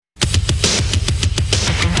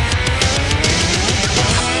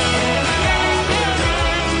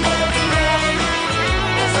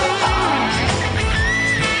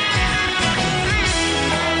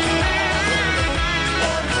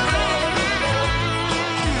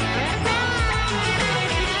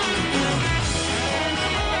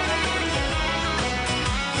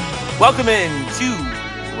Welcome in to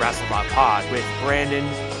WrestleBot Pod with Brandon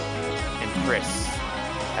and Chris.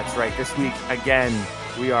 That's right. This week, again,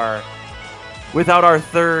 we are without our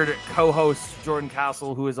third co-host, Jordan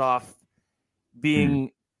Castle, who is off being,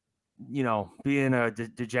 being a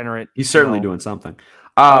degenerate. He's certainly doing something.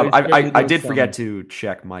 I did forget to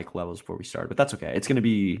check mic levels before we started, but that's okay.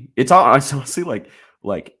 It's honestly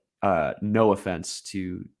like no offense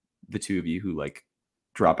to the two of you who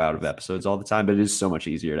drop out of episodes all the time, but it is so much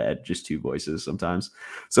easier to edit just two voices sometimes.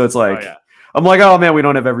 So it's like, I'm like, oh man, we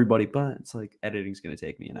don't have everybody, but it's like editing's going to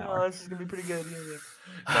take me an hour. Oh, this is going to be pretty good.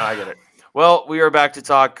 Yeah. No, I get it. Well, we are back to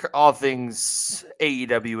talk all things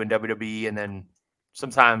AEW and WWE, and then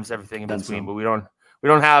sometimes everything in between, but we don't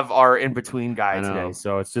have our in-between guy today.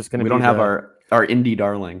 So it's just going to be. We don't have our indie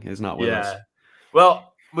darling is not with us. Well,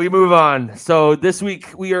 we move on. So this week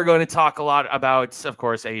we are going to talk a lot about, of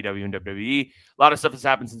course, AEW and WWE. A lot of stuff has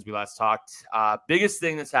happened since we last talked. Biggest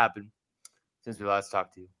thing that's happened since we last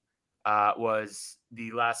talked to you was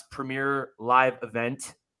the last premier live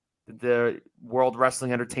event that the World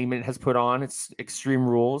Wrestling Entertainment has put on. It's Extreme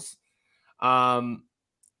Rules.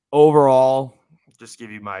 Overall, just give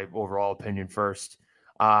you my overall opinion first.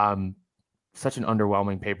 Such an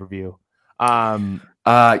underwhelming pay-per-view. I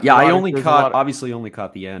obviously only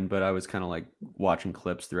caught the end, but I was kind of like watching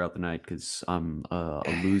clips throughout the night because I'm a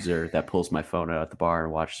loser that pulls my phone out at the bar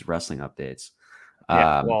and watches wrestling updates.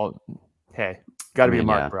 Hey, got to be a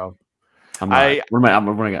mark, bro. I'm going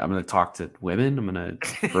to talk to women. I'm going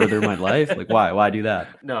to further my life. Like, why do that?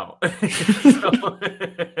 No.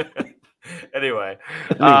 Anyway.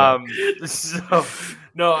 I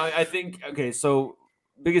think, okay, so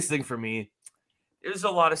biggest thing for me, there's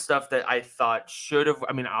a lot of stuff that I thought should have,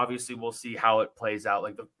 obviously we'll see how it plays out.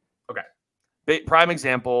 Prime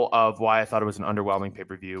example of why I thought it was an underwhelming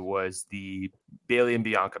pay-per-view was the Bayley and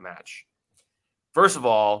Bianca match. First of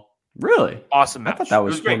all, really awesome match. I thought that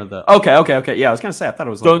was one of the okay. Yeah, I was gonna say I thought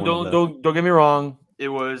it was don't get me wrong. It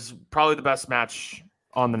was probably the best match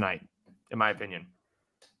on the night, in my opinion.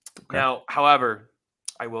 Okay. Now, however,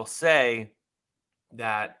 I will say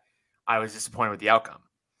that I was disappointed with the outcome.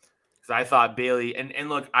 Because I thought Bayley and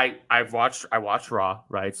look, I watched Raw,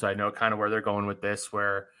 right? So I know kind of where they're going with this,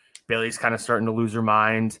 where Bayley's kind of starting to lose her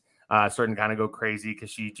mind, starting to kind of go crazy because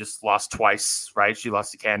she just lost twice, right? She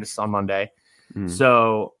lost to Candice on Monday.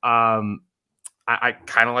 So I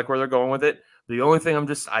kind of like where they're going with it. The only thing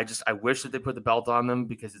I wish that they put the belt on them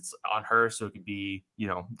because it's on her, so it could be,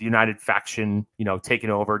 the United faction, taking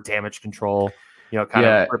over, Damage Control.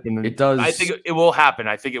 It does. I think it will happen.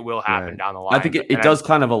 I think it will happen down the line. I think it does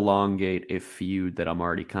kind of elongate a feud that I'm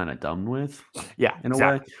already kind of done with. Yeah, in a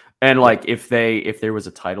way. And if there was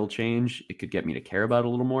a title change, it could get me to care about it a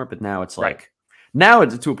little more. But now it's now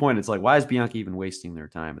it's to a point. It's like, why is Bianca even wasting their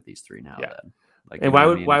time with these three now? Yeah. Then, and why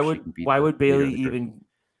would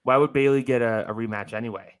Bayley get a rematch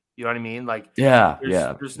anyway? You know what I mean?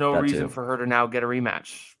 There's no reason for her to now get a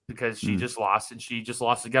rematch. Because she just lost, and she just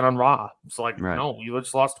lost again on Raw. It's no, you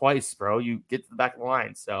just lost twice, bro. You get to the back of the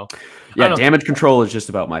line. So, Damage Control is just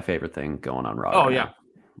about my favorite thing going on Raw. Oh, yeah.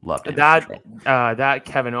 Love that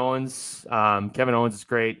Kevin Owens. Kevin Owens is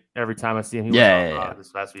great every time I see him. He was on Raw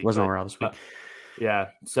this past week. Wasn't on Raw this week. Yeah.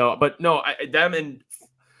 So, but no,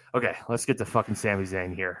 okay, let's get to fucking Sami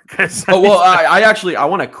Zayn here. I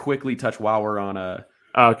want to quickly touch while we're on the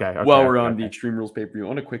Extreme Rules pay-per-view. I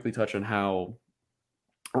want to quickly touch on how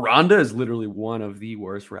Ronda is literally one of the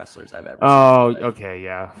worst wrestlers I've ever seen. Oh, okay,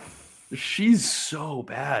 yeah. She's so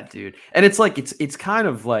bad, dude. And it's kind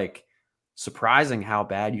of surprising how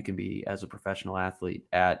bad you can be as a professional athlete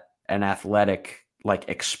at an athletic,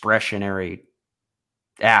 expressionary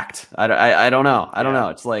act. I don't know. I don't know.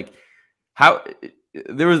 It's how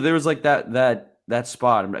there was that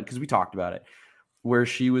spot, because we talked about it, where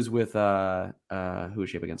she was with who was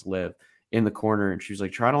she up against? Liv. In the corner, and she was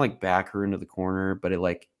trying to back her into the corner, but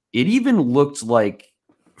it even looked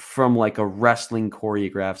from a wrestling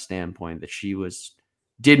choreograph standpoint that she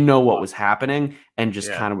didn't know what was happening and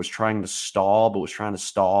just kind of was trying to stall, but was trying to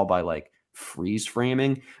stall by freeze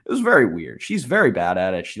framing. It was very weird. She's very bad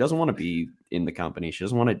at it. She doesn't want to be in the company. She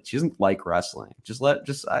doesn't like wrestling.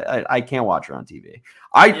 I can't watch her on TV.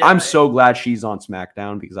 I'm so glad she's on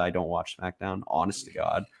SmackDown because I don't watch SmackDown, honest to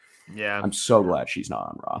God. Yeah. I'm so glad she's not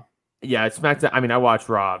on Raw. Yeah, it's SmackDown. I watch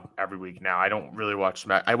Raw every week now. I don't really watch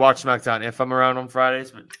SmackDown. I watch SmackDown if I'm around on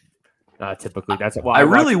Fridays, but typically that's it. Well, I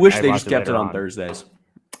really wish they just kept it on Thursdays.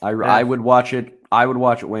 I would watch it. I would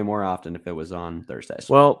watch it way more often if it was on Thursdays.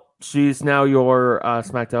 Well, she's now your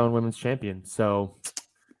SmackDown Women's Champion. So if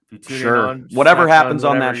you tune in on whatever happens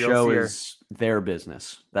on that show is their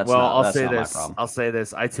business. I'll say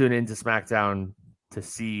this. I tune into SmackDown to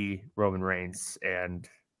see Roman Reigns and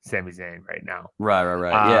Sami Zayn right now.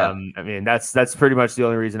 Right. Yeah. I mean, that's pretty much the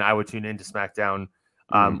only reason I would tune into SmackDown.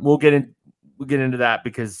 We'll get into that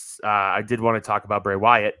because I did want to talk about Bray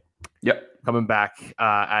Wyatt. Yep. Coming back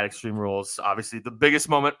at Extreme Rules, obviously the biggest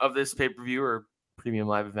moment of this pay-per-view or premium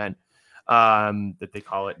live event that they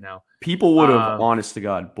call it now. People would have, honest to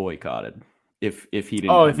God, boycotted if he didn't.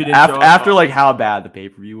 Oh, if he didn't after like how bad the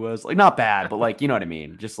pay-per-view was, like not bad, but like you know what I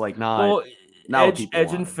mean, just like not. Well,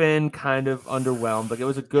 Edge and Finn kind of underwhelmed. Like it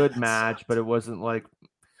was a good match, but it wasn't like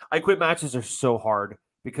I Quit matches are so hard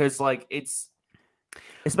because like it's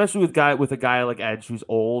especially with a guy like Edge who's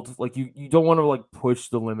old. Like you don't want to like push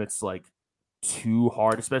the limits like too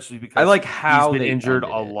hard, especially because I like how he's been they injured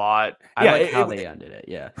a lot. How they ended it.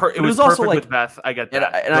 Yeah, it was also like with Beth. I get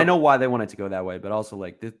that, and I know why they wanted to go that way, but also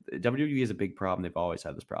like the WWE is a big problem. They've always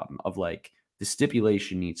had this problem of like the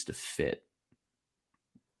stipulation needs to fit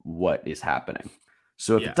what is happening.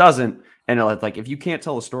 So if it doesn't, and like if you can't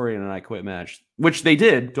tell a story in an I Quit match, which they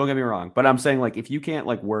did, don't get me wrong, but I'm saying like if you can't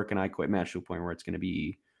like work an I Quit match to a point where it's going to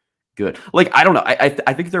be good, like I don't know, I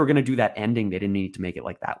think if they were going to do that ending, they didn't need to make it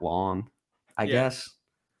like that long. I guess.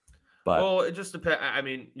 But well, it just depends. I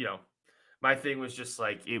mean, my thing was just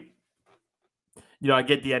like it. I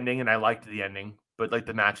get the ending and I liked the ending, but like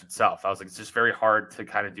the match itself, I was like, it's just very hard to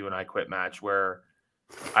kind of do an I Quit match where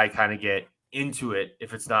I kind of get into it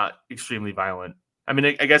if it's not extremely violent. I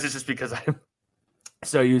mean, I guess it's just because I'm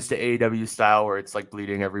so used to AEW style where it's like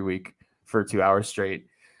bleeding every week for 2 hours straight.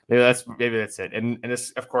 Maybe that's it. And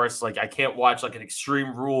it's, of course, like I can't watch like an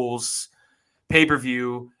Extreme Rules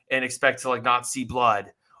pay-per-view and expect to like not see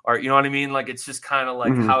blood, or you know what I mean? Like it's just kind of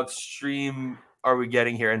like how extreme are we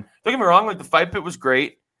getting here? And don't get me wrong, like the fight pit was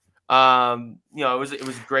great. It was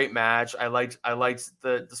a great match. I liked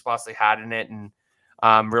the spots they had in it,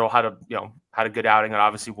 and Riddle had a good outing and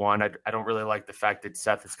obviously won. I don't really like the fact that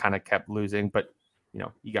Seth has kind of kept losing, but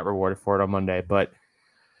he got rewarded for it on Monday. But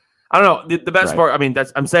I don't know. The best part, I mean,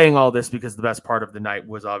 I'm saying all this because the best part of the night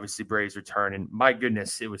was obviously Bray's return. And my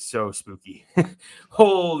goodness, it was so spooky.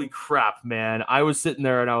 Holy crap, man. I was sitting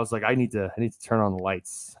there and I was like, I need to turn on the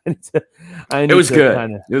lights. It was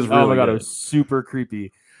good. It was really oh my God, good. It was super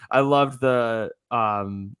creepy. I loved the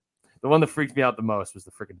one that freaked me out the most was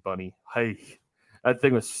the freaking bunny. That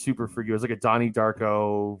thing was super freaky. It was like a Donnie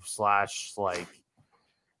Darko / like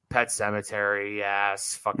Pet Cemetery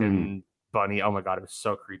ass fucking bunny. Oh my God, it was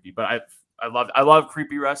so creepy. But I love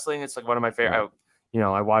creepy wrestling. It's like one of my favorite.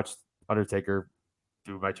 I watched Undertaker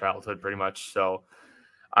through my childhood pretty much. So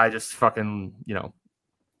I just fucking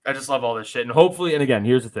I just love all this shit. And hopefully, and again,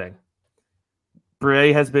 here's the thing.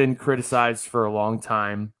 Bray has been criticized for a long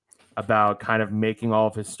time about kind of making all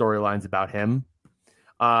of his storylines about him.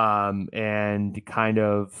 And kind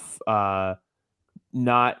of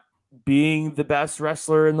not being the best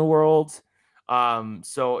wrestler in the world.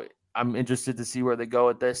 So I'm interested to see where they go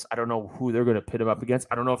with this. I don't know who they're going to pit him up against.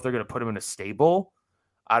 I don't know if they're going to put him in a stable.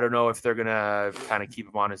 I don't know if they're going to kind of keep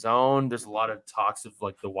him on his own. There's a lot of talks of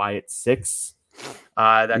like the Wyatt Six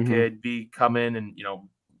that could be coming, and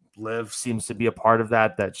Liv seems to be a part of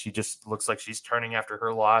that she just looks like she's turning after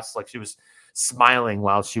her loss. Like she was smiling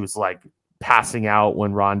while she was like passing out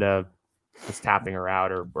when Ronda was tapping her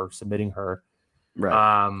out or submitting her. Right.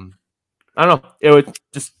 I don't know. It would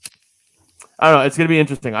just, I don't know. It's going to be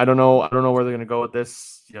interesting. I don't know where they're going to go with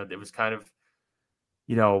this. It was kind of,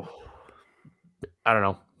 I don't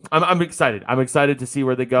know. I'm excited. I'm excited to see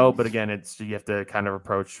where they go. But again, you have to kind of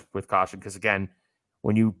approach with caution. Because again,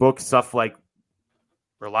 when you book stuff like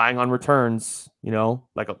relying on returns,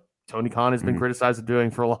 like Tony Khan has been criticized of doing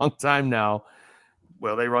for a long time now.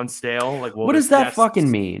 Will they run stale? Like, what does that fucking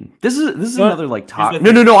mean? This is another like talk.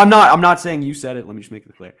 No. I'm not saying you said it. Let me just make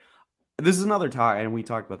it clear. This is another talk, and we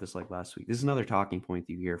talked about this like last week. This is another talking point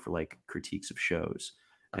that you hear for like critiques of shows,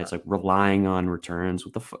 and it's like relying on returns.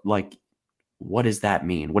 What does that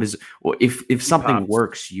mean? What is if something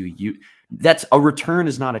works? That's a return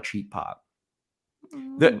is not a cheap pop.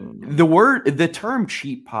 The term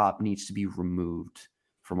cheap pop needs to be removed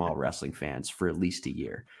from all wrestling fans for at least a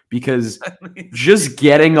year, because just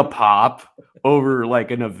getting a pop over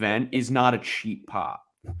like an event is not a cheap pop.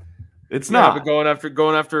 It's not. But going after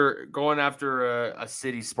a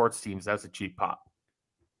city sports teams, that's a cheap pop.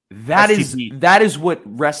 That is what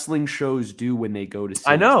wrestling shows do when they go to cities.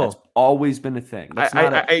 I know. That's always been a thing.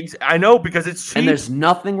 I know, because it's cheap. And there's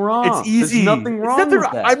nothing wrong. It's easy. There's nothing wrong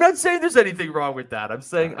with that. I'm not saying there's anything wrong with that. I'm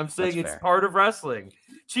saying it's fair. part of wrestling.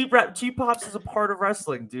 Cheap pops is a part of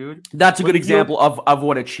wrestling, dude. That's a good example of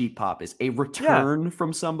what a cheap pop is. A return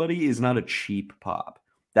from somebody is not a cheap pop.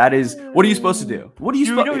 That is, what are you supposed to do? What are you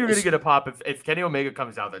supposed? You're gonna get a pop if Kenny Omega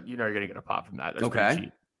comes out. That you're gonna get a pop from that. That's pretty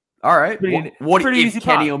cheap. All right. What pretty if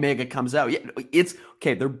Kenny pop. Omega comes out? Yeah, it's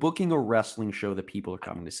okay. They're booking a wrestling show that people are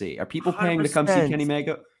coming to see. Are people paying 100%. To come see Kenny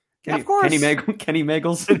Omega? Of course. Kenny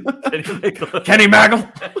Magels. Kenny Magel.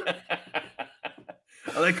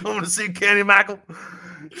 Are they coming to see Kenny Magel?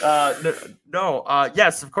 No.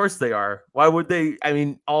 Yes, of course they are. Why would they? I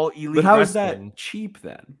mean, all elite. But how wrestling. Is that cheap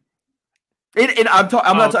then? And I'm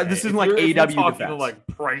not talking. This isn't like AEW defense. Like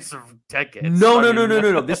price of tickets. No.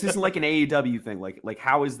 This isn't like an AEW thing. Like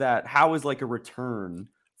how is that? How is like a return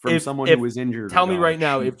from someone who was injured? Tell me right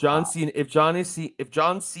now, if John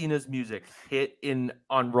Cena's music hit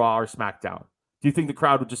on Raw or SmackDown, do you think the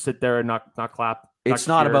crowd would just sit there and not clap? It's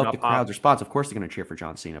not about the crowd's response. Of course, they're going to cheer for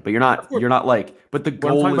John Cena, but you're not like. But the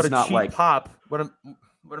goal is not like pop. What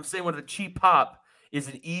I'm saying, what a cheap pop is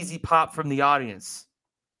an easy pop from the audience.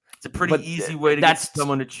 It's a pretty easy way to get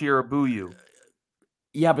someone to cheer or boo you.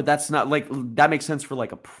 Yeah, but that's not like that makes sense for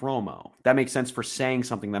like a promo. That makes sense for saying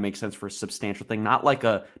something. That makes sense for a substantial thing. Not like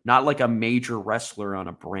a major wrestler on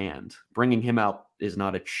a brand. Bringing him out is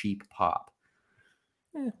not a cheap pop.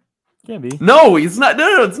 Can be. No, it's not.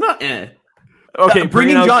 No, it's not. Okay,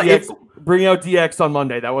 bringing out DX on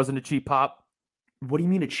Monday. That wasn't a cheap pop. What do you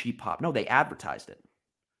mean a cheap pop? No, they advertised it.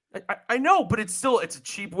 I know, but it's a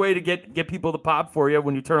cheap way to get people to pop for you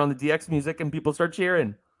when you turn on the DX music and people start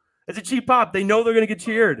cheering. It's a cheap pop. They know they're gonna get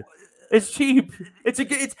cheered. It's cheap. It's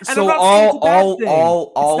so all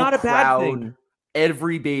it's not a bad thing.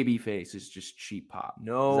 Every babyface is just cheap pop.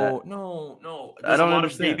 No. There's I don't a lot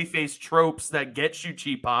understand. of babyface tropes that get you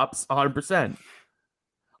cheap pops 100%.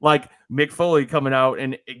 Like Mick Foley coming out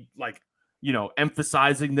and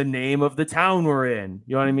emphasizing the name of the town we're in.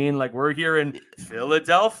 You know what I mean? Like we're here in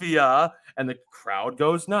Philadelphia and the crowd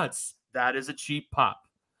goes nuts. That is a cheap pop.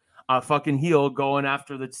 A fucking heel going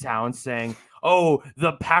after the town saying, "Oh,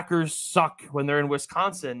 the Packers suck" when they're in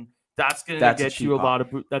Wisconsin. That's going to get you a lot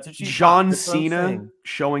of that's a cheap John pop. Cena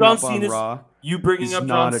showing up on Raw. You bringing up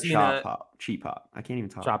John Cena. Cheap pop. I can't even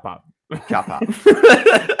talk. Chop pop. Chop pop.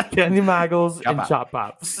 Kenny Magels and Chop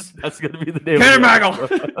Pops. That's going to be the name. Kenny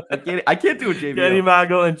Magel. I can't do a JBL. Kenny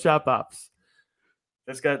Magel and Chop Pops.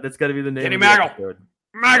 That's got to be the name. Kenny Magel.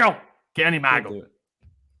 Magel. Kenny Magel.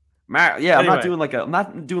 Yeah, anyway. I'm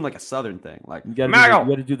not doing like a southern thing. Like you got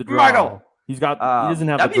to do the draw. Magel. He doesn't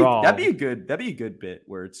have a draw. That'd be a good bit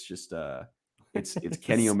where it's just it's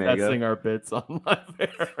Kenny Omega. Testing our bits on my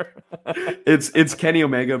fair. It's Kenny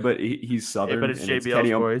Omega, but he's southern. But it's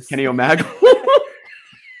JBL's voice. Kenny Omega.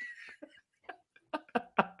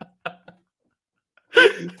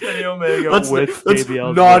 Kenny Omega with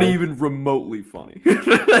JBL's not voice. Even remotely funny.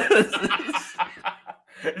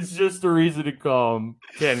 It's just a reason to call him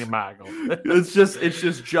Kenny Magel. it's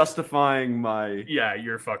just justifying my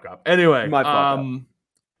your fuck up. Anyway, my fuck up.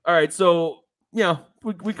 All right, so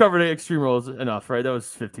we covered Extreme Rules enough, right? That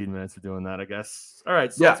was 15 minutes of doing that, I guess. All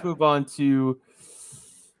right, so let's move on to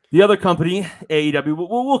the other company, AEW.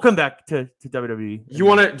 We'll come back to WWE. Do you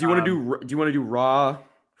want to do Raw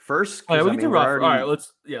first? Oh, yeah, we can do Raw. All right,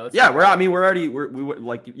 let's. We're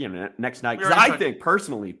like next night. Because I think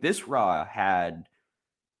personally, this Raw had.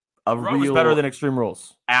 Raw was better than Extreme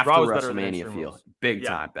Rules. After WrestleMania feel. Big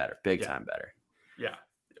time better. Yeah.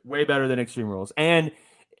 Way better than Extreme Rules. And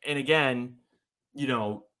again,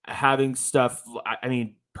 having stuff, I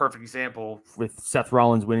mean, perfect example with Seth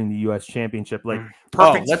Rollins winning the US Championship. Like,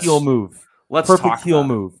 perfect heel move. Let's perfect talk heel about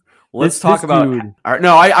move. Let's talk about it. All right.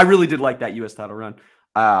 No, I really did like that US title run.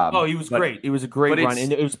 He was great. It was a great run.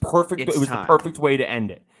 And it was perfect. It was the perfect way to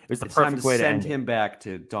end it. It was the perfect way to end it. Send him back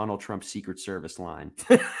to Donald Trump's Secret Service line.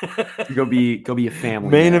 go be a family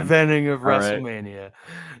main man. Eventing of WrestleMania. Right.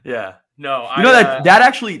 Yeah. No,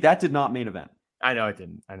 that did not main event. I know it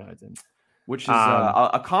didn't. Which is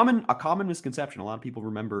a common misconception. A lot of people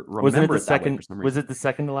remember wasn't it the it second? For some reason. Was it the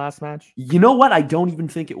second to last match? You know what? I don't even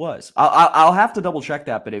think it was. I'll have to double check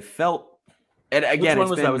that, but it felt. And again, which one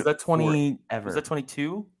was that? Was that 20? Was that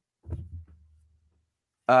 22?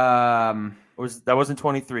 That wasn't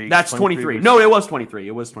 23? That's 23. No, it was 23.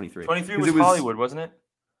 It was 23. 23 was Hollywood, wasn't it?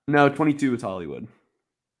 No, 22 was Hollywood.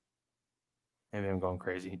 Maybe I'm going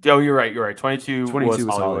crazy. Oh, you're right. 22 was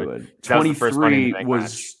Hollywood. 23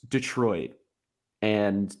 was Detroit,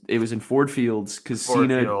 and it was in Ford Fields because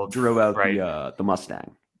Cena drove out the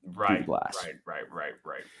Mustang. Right. The glass.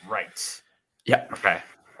 Right. Yeah.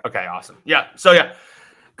 Okay, awesome. Yeah. So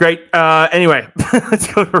great. Anyway,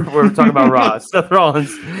 let's go to we're talking about Raw. Seth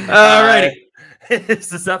Rollins. All right. It's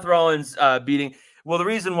the Seth Rollins beating. Well, the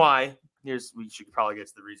reason why we should probably get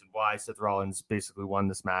to the reason why Seth Rollins basically won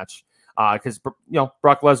this match. because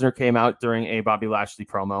Brock Lesnar came out during a Bobby Lashley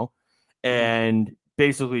promo and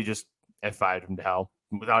basically just F5'd him to hell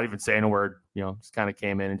without even saying a word. Just kind of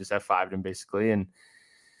came in and just F5'd him basically and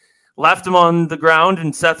left him on the ground.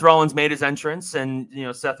 And Seth Rollins made his entrance, and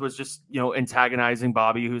Seth was just antagonizing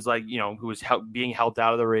Bobby, who's like who was being helped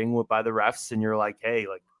out of the ring by the refs. And you're like, hey,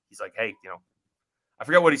 he's like, hey, I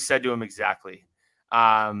forget what he said to him exactly,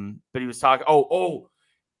 but he was talking.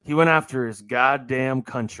 He went after his goddamn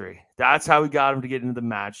country. That's how he got him to get into the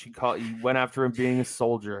match. He went after him being a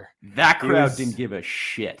soldier. That crowd didn't give a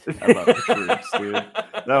shit about the troops, dude.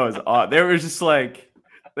 That was odd. They were just like,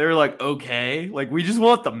 okay, we just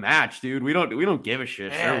want the match, dude. We don't give a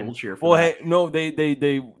shit. Sure, we'll cheer for that. Hey, no,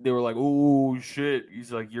 they were like, oh shit.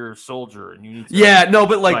 He's like, you're a soldier and you need to. Yeah, no,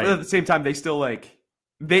 but at the same time, they still it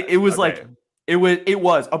was.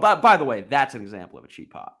 Oh, by the way, that's an example of a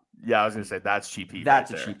cheap pop. Yeah, I was gonna say that's cheap heat.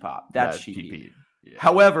 That's right a cheap pop. That's cheap heat. Yeah.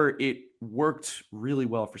 However, it worked really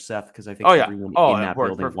well for Seth because I think everyone in that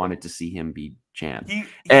building wanted to see him be champ. He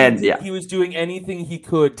was doing anything he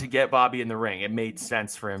could to get Bobby in the ring. It made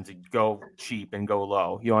sense for him to go cheap and go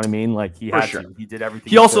low. You know what I mean? He had to. He did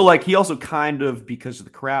everything. He also kind of, because of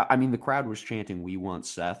the crowd. I mean, the crowd was chanting, "We want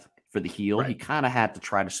Seth" for the heel. Right. He kind of had to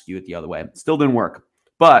try to skew it the other way. Still didn't work,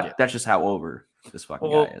 but that's just how over this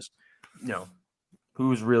fucking guy is.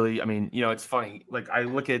 Who's really, it's funny. I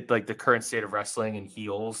look at the current state of wrestling and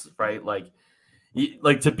heels, right?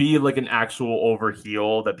 To be an actual over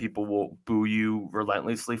heel that people will boo you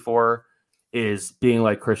relentlessly for is being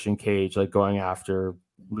like Christian Cage, going after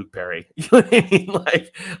Luke Perry. You know what I mean?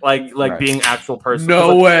 Right. Being actual person.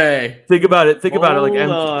 No way. Think about it. Think Hold about it.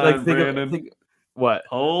 on, What?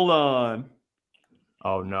 Hold on.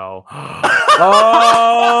 Oh no.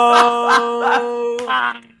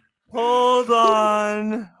 Hold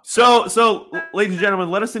on. So, ladies and gentlemen,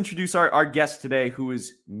 let us introduce our guest today, who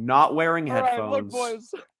is not wearing headphones. Right, look,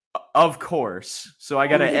 boys. Of course. So I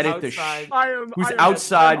got to edit this. Who's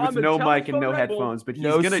outside with no mic and no headphones, but he's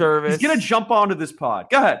gonna jump onto this pod.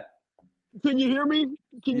 Go ahead. Can you hear me?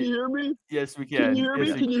 Can you hear me? Yes, we can. Can you hear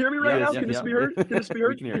me? Can you hear me right now? Can this be heard? Can this be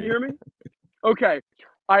heard? Can you hear me? Okay.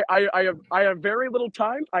 I have very little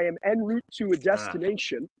time. I am en route to a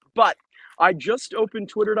destination, but I just opened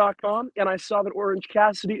Twitter.com and I saw that Orange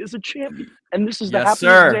Cassidy is a champion, and this is the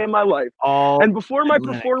happiest day of my life. And before my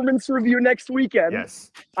performance review next weekend,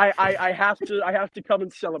 I have to come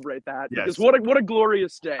and celebrate that because what a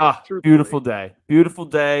glorious day! Beautiful day, beautiful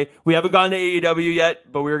day. We haven't gone to AEW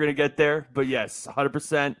yet, but we're gonna get there. But yes,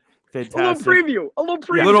 100%. Fantastic. A little preview. Little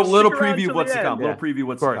preview of what's to come. Little preview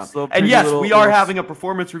what's to come. And yes, we are having a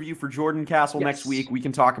performance review for Jordan Castle next week. We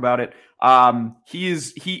can talk about it.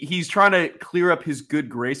 He's trying to clear up his good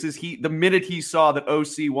graces. The minute he saw that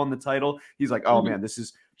OC won the title, he's like, oh man, this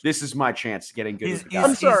is my chance to get in good. He's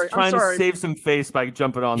trying to save some face by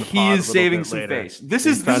jumping on the pod. He is saving some face. This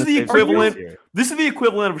is the equivalent. This is the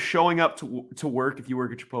equivalent of showing up to work if you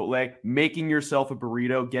work at Chipotle, making yourself a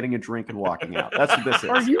burrito, getting a drink, and walking out. That's what this is.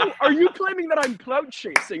 Are you claiming that I'm clout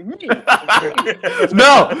chasing me?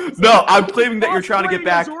 No. I'm claiming that you're trying to get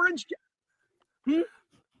back.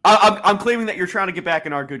 I'm claiming that you're trying to get back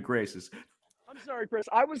in our good graces. I'm sorry, Chris.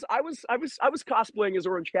 I was cosplaying as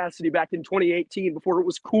Orange Cassidy back in 2018 before it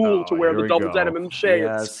was cool to wear the double denim and shades.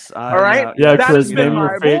 Yes, all right. Yeah, Chris, name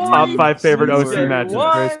your top 5 favorite OC matches.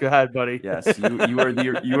 Chris, go ahead, buddy. Yes, you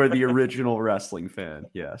are the original wrestling fan.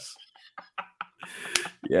 Yes.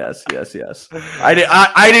 Yes.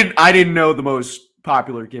 I didn't know the most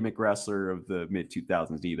popular gimmick wrestler of the mid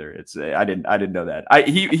 2000s either. I didn't know that.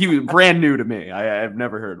 He was brand new to me. I've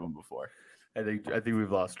never heard of him before. I think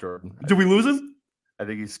we've lost Jordan. Did we lose him? I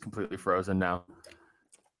think he's completely frozen now.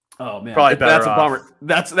 Oh man, probably that's a bummer.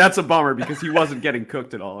 That's a bummer because he wasn't getting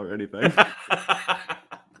cooked at all or anything.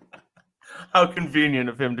 How convenient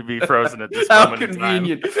of him to be frozen at this moment. How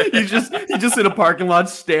convenient. He's just in a parking lot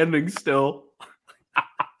standing still.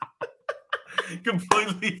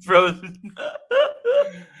 Completely frozen.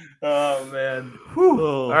 Oh man.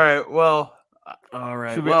 All right. Well. All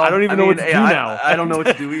right. I don't even know what to do now. I don't know what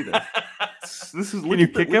to do either. Can you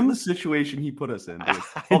kick him? The situation he put us in.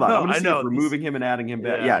 Hold on. I'm going to see if removing him and adding him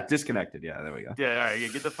back. Yeah, disconnected. Yeah, there we go. Yeah, all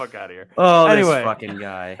right. Get the fuck out of here. Oh, anyway. This fucking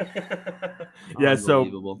guy. Yeah,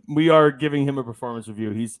 so we are giving him a performance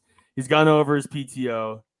review. He's gone over his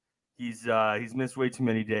PTO. He's missed way too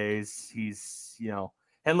many days. He's,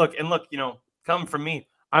 and look, coming from me,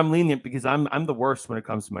 I'm lenient because I'm the worst when it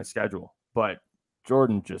comes to my schedule. But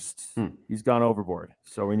Jordan he's gone overboard.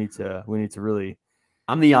 So we need to really.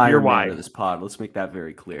 I'm the Iron Man of this pod. Let's make that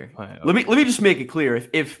very clear. Okay. Let me just make it clear.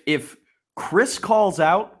 If Chris calls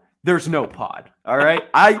out, there's no pod. All right.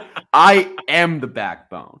 I am the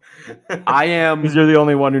backbone. I am. Because you're the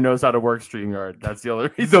only one who knows how to work StreamYard. That's the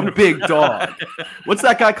other reason. The big dog. What's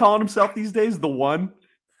that guy calling himself these days? The one?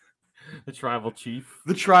 The tribal chief.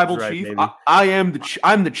 The tribal chief. I am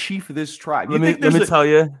I'm the chief of this tribe. Let me tell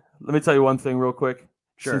you one thing real quick.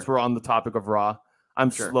 Sure. Since we're on the topic of Raw,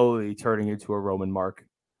 I'm slowly turning into a Roman Mark.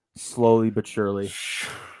 Slowly but surely.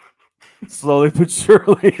 Slowly but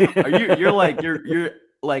surely. You're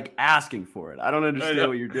like asking for it. I don't understand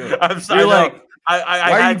what you're doing. I'm sorry. You're like,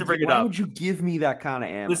 I had to bring it up. Why would you give me that kind of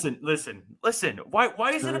ammo? Listen.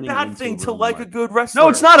 Why is it a bad thing to like a good wrestler? No,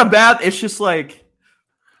 it's not a bad. It's just like.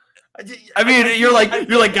 I mean, you're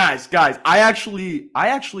like guys. I actually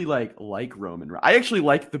like Roman. I actually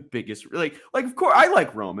like the biggest. Like of course I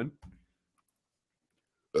like Roman.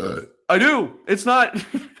 I do. It's not.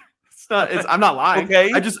 I'm not lying.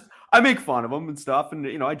 Okay. I make fun of him and stuff,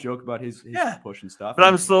 and I joke about his push and stuff. But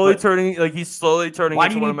he's slowly turning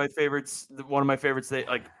into one of my favorites. One of my favorites.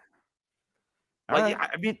 I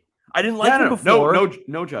mean, I didn't like him before.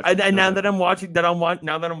 No judgment. And now that I'm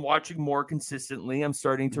watching more consistently, I'm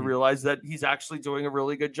starting to realize that he's actually doing a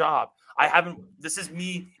really good job. This is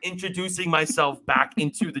me introducing myself back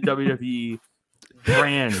into the WWE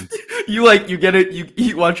brand. You get it.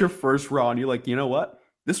 You watch your first Raw, and you're like, you know what?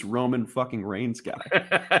 This Roman fucking Reigns guy.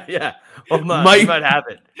 Yeah. Well, might have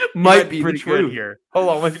it. Might be pretty good here. Hold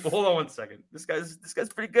on one second. This guy's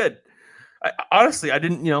pretty good. Honestly, I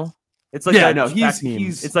didn't, it's like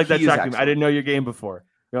it's like that track meme. I didn't know your game before.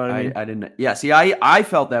 You know what I mean? I didn't. Yeah, see, I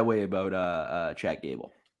felt that way about Chad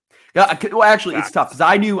Gable. Yeah, well, actually, it's tough because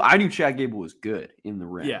I knew Chad Gable was good in the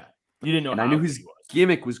ring. Yeah. You didn't know and I knew his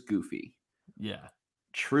gimmick was goofy. Yeah.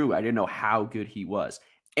 True. I didn't know how good he was.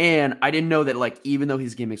 And I didn't know that, even though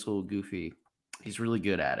his gimmick's a little goofy, he's really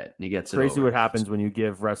good at it. And he gets crazy what happens when you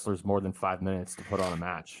give wrestlers more than 5 minutes to put on a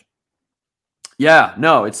match. Yeah,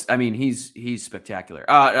 no, he's spectacular.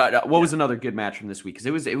 What was another good match from this week?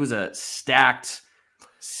 Because it was a stacked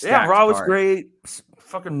Raw was great.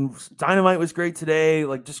 Fucking Dynamite was great today.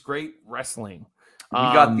 Just great wrestling. We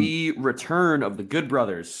got the return of the Good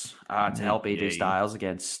Brothers to help AJ Styles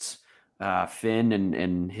against Finn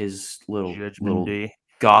and his little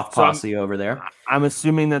goth posse over there. I'm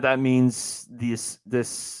assuming that means this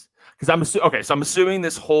because I'm assuming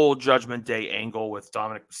this whole Judgment Day angle with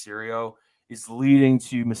Dominic Mysterio is leading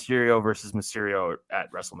to Mysterio versus Mysterio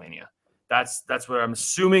at WrestleMania. That's what I'm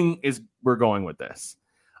assuming is we're going with this.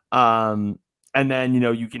 And then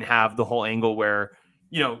you can have the whole angle where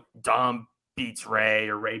Dom beats Ray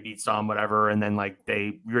or Ray beats Dom, whatever, and then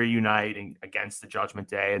they reunite against the Judgment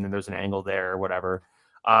Day, and then there's an angle there or whatever.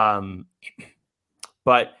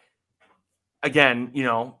 But again,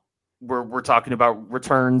 we're talking about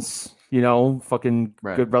returns, fucking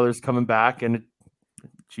Good Brothers coming back and a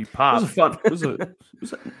cheap pop. It was fun.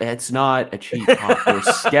 It's not a cheap pop. They're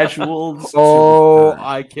scheduled.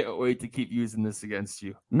 I can't wait to keep using this against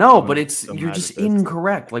you. No, but you're just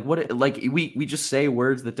incorrect. We just say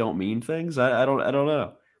words that don't mean things. I don't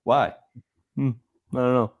know why. I don't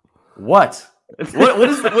know what is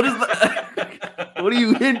what are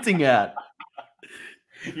you hinting at?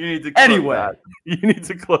 You need to clip that. You need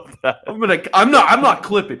to clip that. I'm not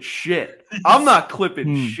clipping shit. I'm not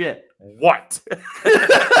clipping shit. What?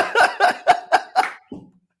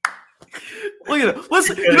 Look at it.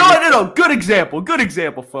 Listen, no. Good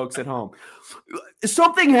example, folks at home. If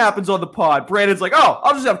something happens on the pod, Brandon's like, "Oh,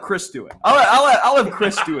 I'll just have Chris do it. I'll have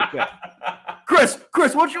Chris do it." Then. Chris,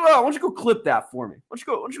 why don't you go clip that for me? Why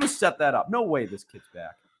don't you go set that up? No way, this kid's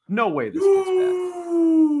back. No way, this kid's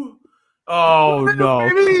back. Oh no!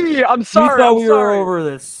 I'm sorry. We thought we were over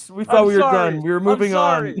this. We thought we were done. We were moving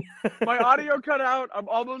on. My audio cut out. I'm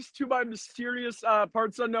almost to my mysterious,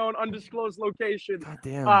 parts unknown, undisclosed location. God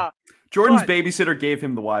damn. Jordan's babysitter gave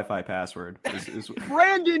him the Wi-Fi password.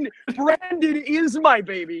 Brandon is my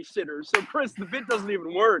babysitter. So Chris, the bit doesn't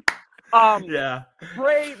even work. Yeah.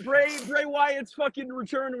 Bray Wyatt's fucking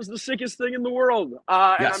return was the sickest thing in the world.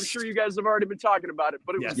 And I'm sure you guys have already been talking about it,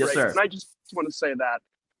 but it was great. Sir. And I just want to say that.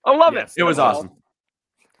 I love it. It was awesome.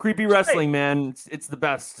 Creepy wrestling, man. It's the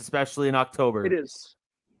best, especially in October. It is.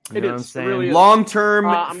 It is. It really is.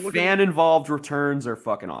 Long-term fan-involved returns are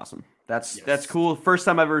fucking awesome. That's cool. First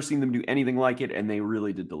time I've ever seen them do anything like it, and they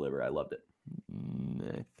really did deliver. I loved it.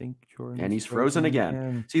 I think Jordan. And he's frozen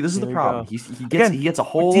again. See, this is the problem. He gets a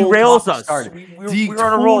whole derails us. He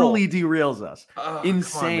totally derails us.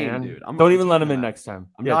 Insane, on, dude. Don't even let him in next time.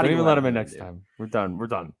 Don't even let him in next time. We're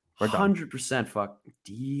done. 100% fuck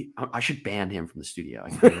D. I should ban him from the studio.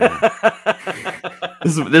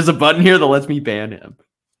 There's a button here that lets me ban him.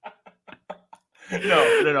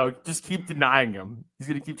 No. Just keep denying him. He's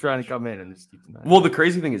gonna keep trying to come in and just keep denying. Well, the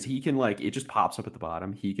crazy thing is he can it just pops up at the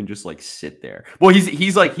bottom. He can just sit there. Well,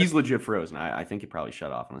 he's legit frozen. I think he probably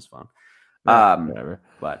shut off on his phone. Whatever.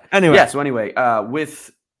 But anyway, yeah. So anyway,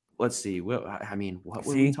 let's see. What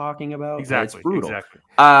were we talking about? Exactly. It's brutal. Exactly.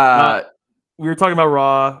 We were talking about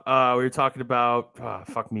Raw. We were talking about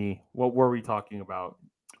fuck me. What were we talking about?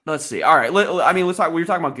 Let's see. All right. Let's talk. We were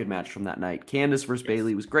talking about good match from that night. Candice versus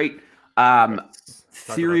Bayley was great.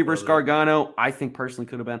 Theory versus Gargano, I think personally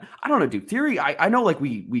could have been. I don't know, dude. Theory, I know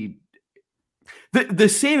the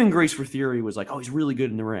saving grace for Theory was he's really good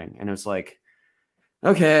in the ring, and it was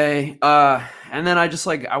okay. And then I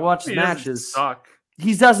watched the matches.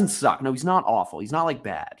 He doesn't suck. No, he's not awful. He's not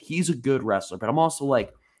bad. He's a good wrestler, but I'm also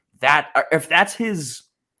that.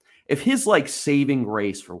 If his saving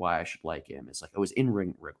grace for why I should like him is his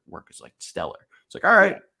in-ring work is stellar. It's all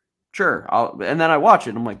right, sure. And then I watch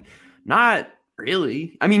it and I'm not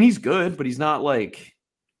really. I mean, he's good, but he's not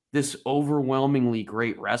this overwhelmingly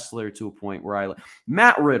great wrestler to a point where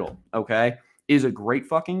Matt Riddle, okay, is a great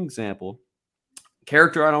fucking example.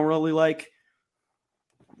 Character I don't really like.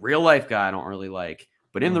 Real life guy I don't really like.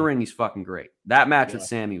 But in the ring, he's fucking great. That match with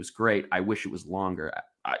Sammy was great. I wish it was longer.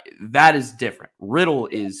 That is different. Riddle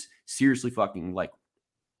is seriously fucking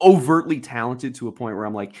overtly talented to a point where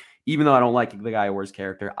I'm even though I don't like the guy or his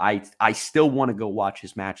character, I still want to go watch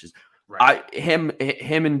his matches. Right. Him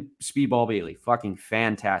and Speedball Bailey, fucking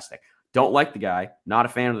fantastic. Don't like the guy, not a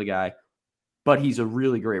fan of the guy, but he's a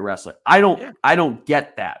really great wrestler. I don't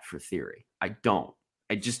get that for Theory. I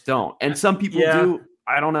just don't. And some people do.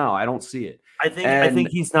 I don't know. I don't see it. I think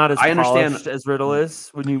he's not as polished as Riddle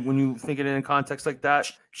is when you think it in a context like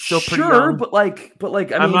that. Still pretty young. but I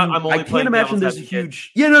can't imagine there's a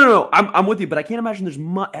huge. Yeah, no. I'm with you, but I can't imagine there's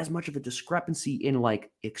as much of a discrepancy in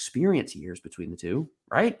experience years between the two,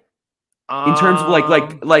 right? In terms of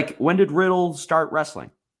when did Riddle start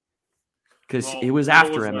wrestling? Because it was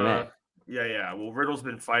after MMA. Yeah. Well, Riddle's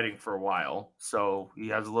been fighting for a while, so he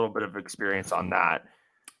has a little bit of experience on that.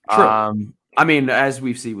 True. I mean, as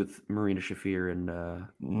we've seen with Marina Shafir and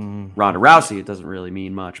Ronda Rousey, it doesn't really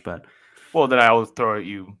mean much, but then I always throw at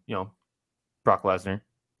you, Brock Lesnar,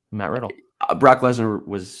 Matt Riddle. Brock Lesnar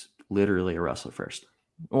was literally a wrestler first.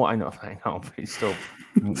 Well, I know, but he still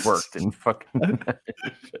worked and fucking.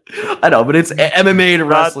 I know, but it's MMA to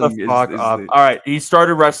wrestling. All right, he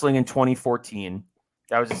started wrestling in 2014.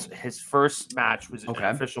 That was his first match.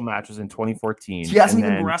 Official match was in 2014. He hasn't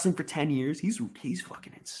even been wrestling for 10 years. He's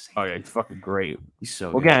fucking insane. Oh yeah, he's fucking great. He's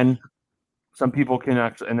so good. Again, some people can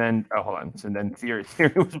actually. And then hold on. And then Theory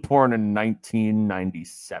was born in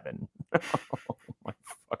 1997. Oh my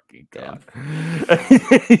fucking god.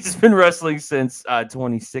 He's been wrestling since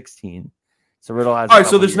 2016. So Riddle has. All right,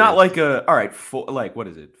 so there's not what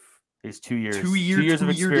is it? It's 2 years. 2 years of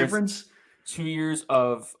experience. Difference. 2 years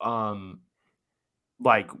of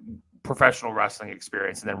professional wrestling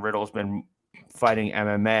experience, and then Riddle's been fighting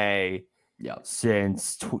MMA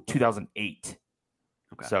since 2008.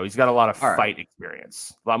 Okay. So he's got a lot of fight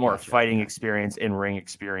experience, a lot more fighting experience, in-ring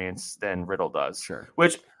experience than Riddle does. Sure.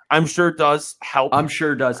 Which I'm sure does help.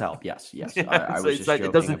 Yes. I was just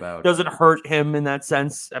joking about. Doesn't hurt him in that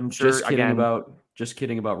sense. I'm sure. Just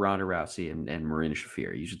kidding about Ronda Rousey and Marina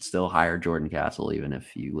Shafir. You should still hire Jordan Castle, even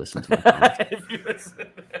if you listen to my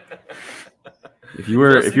If you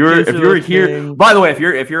were here, by the way,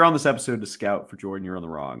 if you're on this episode to scout for Jordan, you're on the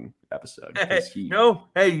wrong episode.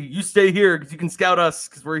 You stay here because you can scout us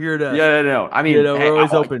because we're here to. Yeah, no. I mean, we're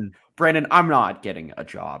always open. Brandon, I'm not getting a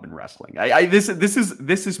job in wrestling. This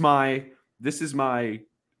is my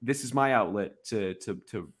outlet to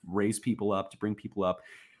raise people up, to bring people up.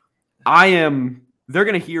 They're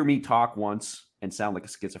gonna hear me talk once and sound like a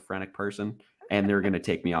schizophrenic person, and they're gonna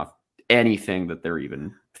take me off anything that they're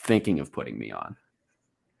even thinking of putting me on.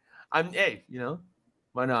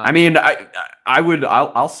 Why not? I mean,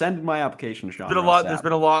 I'll send my application to Sean. There's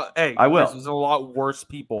been a lot. Hey, I will. There's a lot worse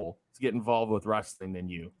people to get involved with wrestling than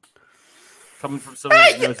you. Coming from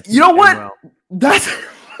somebody who knows you know what? Well. That's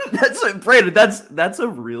Brandon. That's a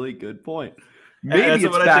really good point. Maybe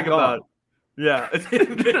it's back on. Yeah.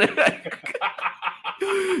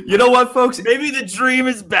 You know what, folks? Maybe the dream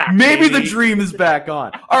is back. Maybe the dream is back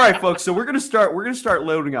on. All right, folks. So we're gonna start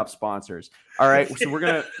loading up sponsors. All right. So we're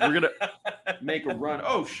gonna make a run.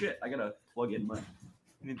 Oh shit! I gotta plug in my.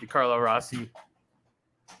 You need the Carlo Rossi.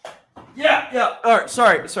 Yeah. All right.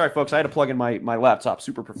 Sorry, folks. I had to plug in my laptop.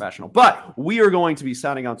 Super professional. But we are going to be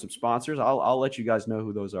signing on some sponsors. I'll let you guys know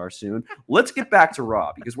who those are soon. Let's get back to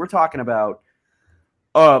Raw because we're talking about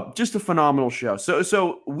just a phenomenal show.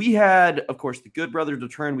 So we had, of course, the Good Brothers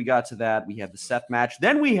return. We got to that. We have the Seth match.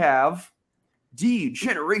 Then we have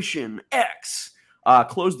Generation X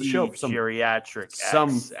closed the show for some geriatric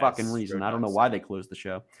fucking reason. I don't know why they closed the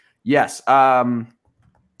show. Yes.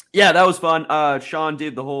 Yeah, that was fun. Sean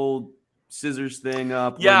did the whole scissors thing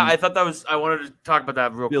up. Yeah, I thought that was. I wanted to talk about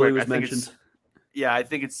that real Billy quick. was mentioned. I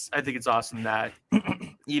think it's awesome that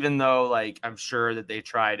even though like I'm sure that they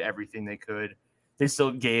tried everything they could, they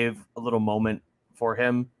still gave a little moment for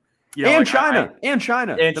him. You know, and, like,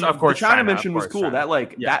 China. Of course, the China mention was cool. China.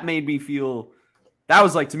 That made me feel. That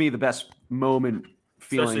was like to me the best moment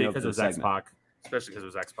feeling of the segment. X-Pac. Especially because it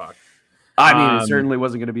was X-Pac. I mean, it certainly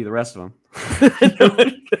wasn't going to be the rest of them. No,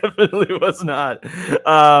 it definitely was not.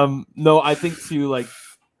 No, I think too, like,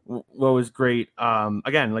 what was great,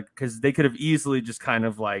 again, like, because they could have easily just kind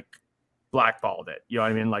of like blackballed it. You know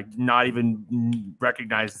what I mean? Like, not even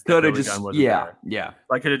recognized that Billy Gunn wasn't there. Yeah.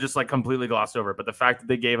 Like, could have just like completely glossed over. But the fact that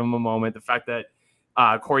they gave him a moment, the fact that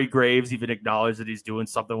Corey Graves even acknowledged that he's doing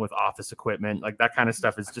something with office equipment, like that kind of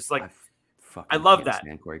stuff is just like. I love that.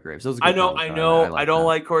 Corey Graves. I know. I don't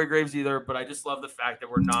like Corey Graves either, but I just love the fact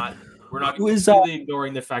that we're not completely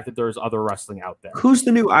ignoring the fact that there's other wrestling out there. Who's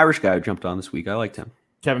the new Irish guy who jumped on this week? I liked him.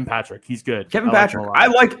 Kevin Patrick. He's good. I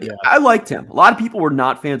liked him. A lot of people were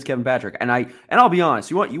not fans of Kevin Patrick, and I'll be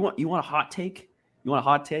honest. You want a hot take? You want a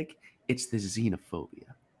hot take? It's the xenophobia.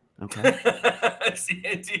 Okay. It's the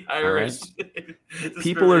anti-Irish. Right?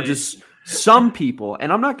 People are just. Some people,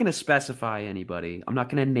 and I'm not going to specify anybody, I'm not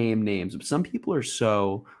going to name names, but some people are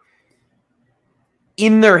so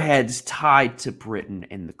in their heads tied to Britain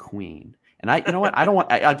and the Queen. And I don't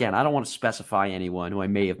want to specify anyone who I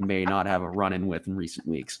may not have a run-in with in recent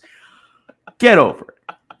weeks. Get over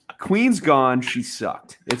it. Queen's gone. She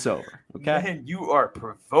sucked. It's over. Okay. Man, you are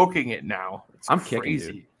provoking it now. I'm kicking,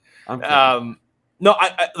 dude. I'm kicking. No,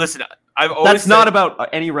 I listen. I've always That's not about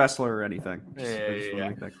any wrestler or anything. Just want to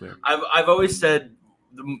make that clear. I've always said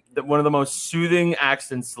that one of the most soothing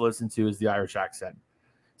accents to listen to is the Irish accent.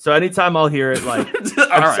 So anytime I'll hear it, like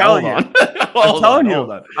I'm telling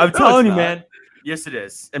you, man. Yes, it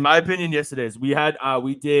is. In my opinion, yes, it is. We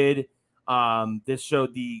did this show,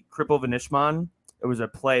 the Cripple of Inishmaan. It was a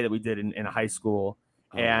play that we did in high school,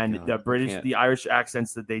 and the Irish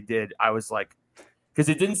accents that they did, I was like, because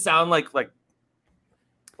it didn't sound like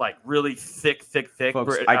really thick.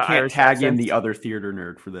 Folks, I can't Irish tag accents. In the other theater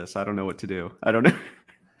nerd for this. I don't know what to do. I don't know.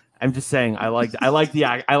 I'm just saying I like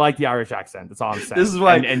the Irish accent. That's all I'm saying. This is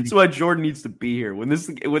why this is why Jordan needs to be here. When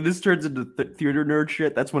this turns into theater nerd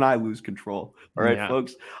shit, that's when I lose control. All right,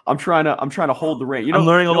 folks. I'm trying to hold the rein. You know, I'm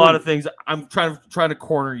learning a lot of things. I'm trying to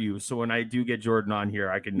corner you, so when I do get Jordan on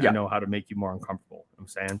here, I know how to make you more uncomfortable. I'm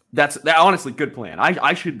saying that's honestly good plan.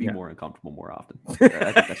 I should be more uncomfortable more often. I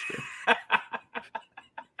think that's true.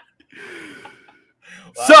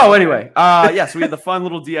 So anyway, so we had the fun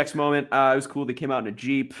little DX moment. It was cool. They came out in a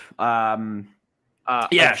Jeep. Shawn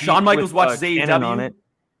Michaels watches AEW on it.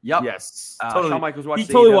 Yep. Yes. Totally. Shawn Michaels watches.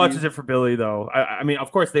 He totally watches it for Billy, though. I mean,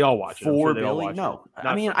 of course they all watch it. For Billy, no.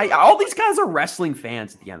 I mean, all these guys are wrestling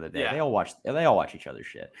fans at the end of the day. Yeah. They all watch each other's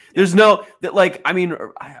shit. There's no that like. I mean,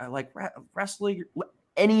 I like wrestling.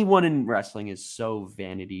 Anyone in wrestling is so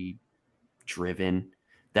vanity driven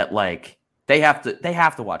that like. They have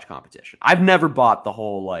to watch competition. I've never bought the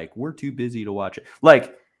whole like we're too busy to watch it.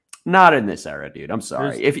 Like not in this era, dude. I'm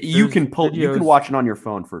sorry. If you can watch it on your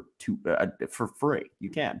phone for free. You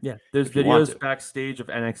can. Yeah, there's videos backstage of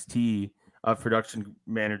NXT of production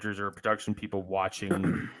managers or production people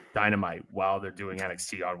watching Dynamite while they're doing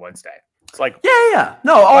NXT on Wednesday. It's like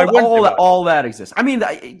no, all that exists. I mean,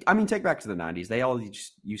 take back to the 90s. They all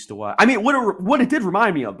just used to watch. I mean, what it did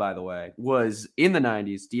remind me of, by the way, was in the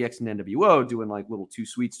 90s, DX and NWO doing like little two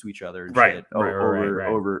sweets to each other and shit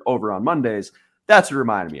over on Mondays. That's what it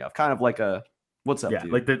reminded me of. Kind of like a what's up, dude?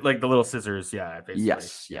 like the little scissors. Yeah, basically.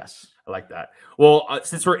 Yes. I like that. Well,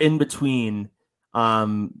 since we're in between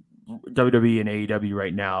WWE and AEW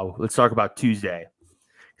right now, let's talk about Tuesday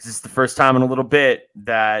because it's the first time in a little bit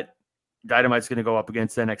that Dynamite's going to go up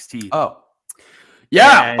against NXT. Oh,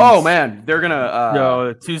 yeah. And man, they're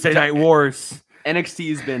gonna Tuesday Night Wars.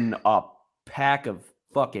 NXT's been a pack of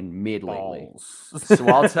fucking mid lately. So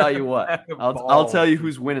I'll tell you what. I'll tell you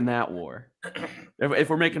who's winning that war. If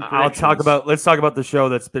we're making predictions. Let's talk about the show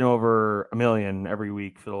that's been over 1 million every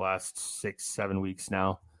week for the last 6-7 weeks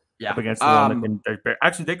now. Yeah. Up against the one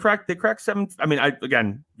that they cracked 7. I mean,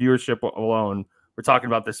 again, viewership alone. We're talking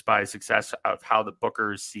about this by success of how the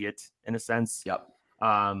bookers see it in a sense. Yep.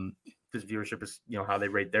 Because viewership is, how they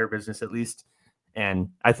rate their business at least. And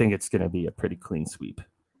I think it's going to be a pretty clean sweep.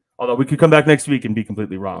 Although we could come back next week and be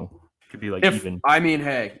completely wrong. It could be like even. I mean,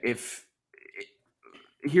 hey,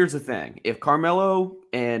 here's the thing. If Carmelo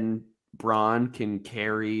and Braun can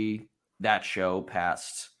carry that show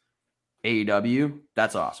past AEW,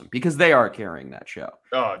 that's awesome because they are carrying that show.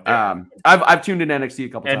 Oh, damn. I've tuned in NXT a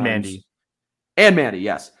couple times. And Mandy,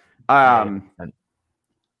 yes. Yeah,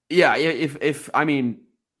 if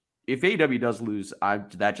AEW does lose,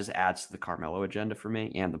 that just adds to the Carmelo agenda for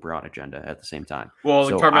me and the Braun agenda at the same time. Well,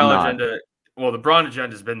 the Carmelo agenda, the Braun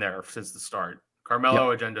agenda's been there since the start.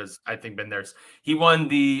 Carmelo agenda's, I think, been there. He won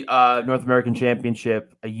the North American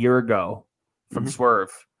Championship a year ago from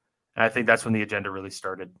Swerve, and I think that's when the agenda really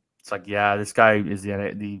started. It's like, yeah, this guy is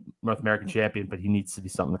the North American champion, but he needs to be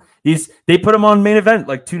something. They put him on main event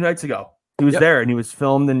like 2 nights ago. He was there and he was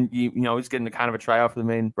filmed, and he's getting a kind of a tryout for the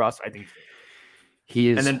main roster. I think he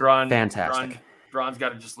is. And then Braun, fantastic. Braun's got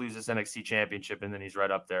to just lose this NXT championship, and then he's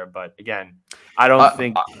right up there. But again, I don't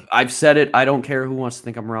think I've said it. I don't care who wants to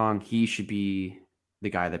think I'm wrong. He should be the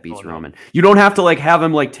guy that beats Roman. You don't have to have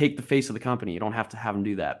him take the face of the company. You don't have to have him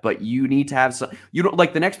do that. But you need to have some. You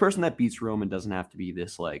don't the next person that beats Roman doesn't have to be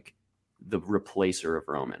this the replacer of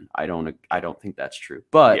Roman. I don't think that's true.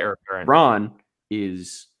 But Braun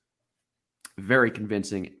is very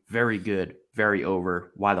convincing, very good, very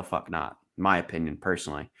over. Why the fuck not? In my opinion,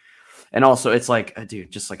 personally. And also, it's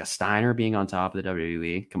dude, just a Steiner being on top of the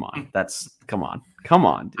WWE. Come on. Come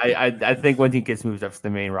on. Dude. I think when he gets moved up to the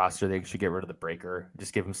main roster, they should get rid of the breaker.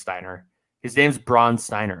 Just give him Steiner. His name's Braun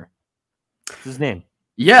Steiner. What's his name?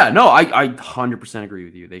 Yeah, no, I 100% agree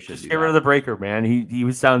with you. They should just get rid of the breaker, man. He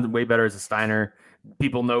would sound way better as a Steiner.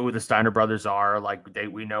 People know who the Steiner brothers are.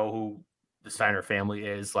 We know who the Steiner family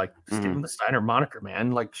is. Just give him the Steiner moniker,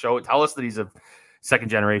 man. Tell us that he's a second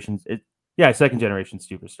generation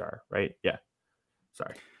superstar, right? Yeah.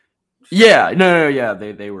 Sorry. Yeah, no, yeah.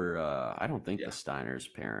 They were. I don't think the Steiner's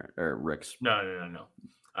parent or Rick's. No.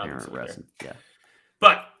 Parent resident. Yeah.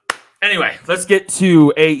 But anyway, let's get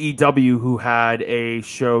to AEW, who had a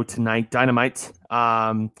show tonight, Dynamite.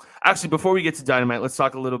 Actually, before we get to Dynamite, let's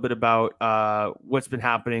talk a little bit about what's been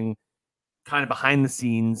happening kind of behind the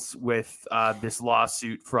scenes with this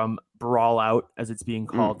lawsuit from Brawl Out, as it's being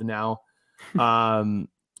called now.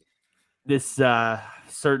 This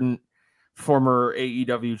certain former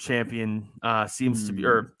AEW champion seems to be,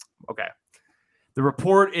 the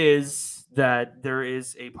report is that there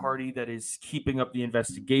is a party that is keeping up the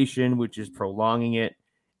investigation, which is prolonging it,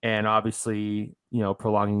 and obviously,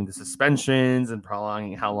 prolonging the suspensions and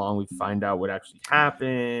prolonging how long we find out what actually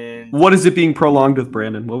happened. What is it being prolonged with,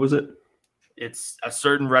 Brandon? What was it? It's a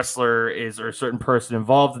certain wrestler or a certain person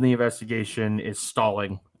involved in the investigation is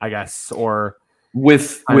stalling, I guess, or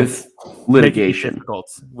with litigation.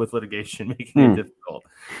 Making it difficult.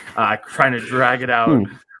 Trying to drag it out.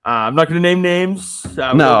 I'm not going to name names.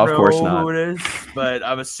 No, of course not. Who it is, but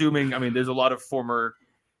I'm assuming. There's a lot of former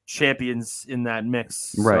champions in that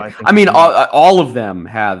mix. Right. So all of them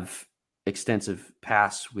have extensive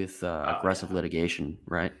past with aggressive litigation,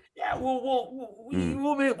 right? Yeah, we'll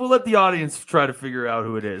let the audience try to figure out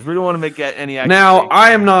who it is. We don't want to make any. Now,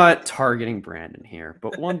 I am not targeting Brandon here,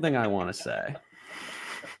 but one thing I want to say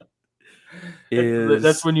is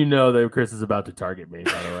that's when you know that Chris is about to target me.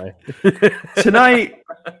 By the way, tonight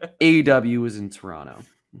AEW was in Toronto,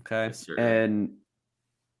 okay, yes, and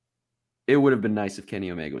it would have been nice if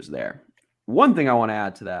Kenny Omega was there. One thing I want to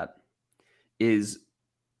add to that is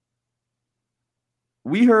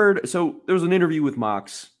we heard, so there was an interview with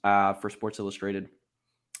Mox for Sports Illustrated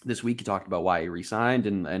this week. He talked about why he resigned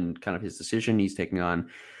and kind of his decision. He's taking on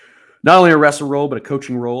not only a wrestler role, but a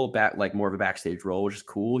coaching role, more of a backstage role, which is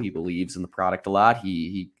cool. He believes in the product a lot.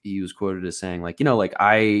 He was quoted as saying,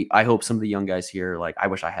 I hope some of the young guys here, I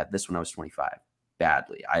wish I had this when I was 25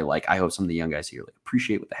 badly. I hope some of the young guys here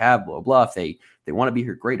appreciate what they have, blah, blah. If they want to be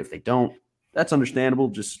here, great. If they don't, that's understandable.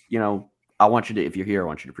 Just, I want you to, if you're here, I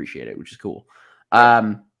want you to appreciate it, which is cool.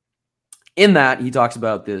 In that, he talks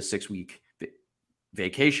about the 6-week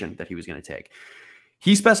vacation that he was going to take.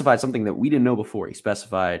 He specified something that we didn't know before. He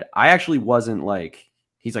specified, I actually wasn't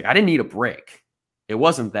he's like, I didn't need a break. It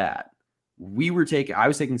wasn't that. I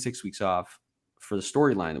was taking 6 weeks off for the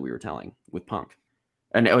storyline that we were telling with Punk.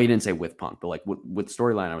 And he didn't say with Punk, but with the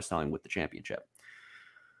storyline I was telling with the championship.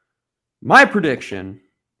 My prediction,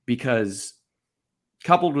 because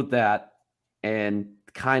coupled with that and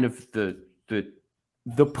kind of the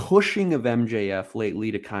pushing of MJF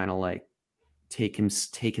lately to kind of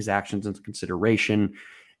take his actions into consideration,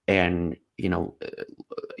 and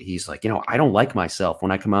he's like, I don't like myself when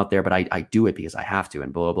I come out there, but I do it because I have to,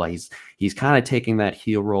 and blah blah blah. He's kind of taking that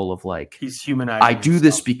heel role of he's humanizing. I do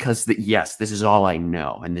this because yes, this is all I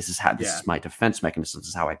know, and this is is my defense mechanism. This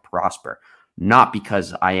is how I prosper, not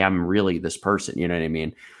because I am really this person. You know what I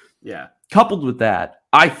mean? Yeah. Coupled with that,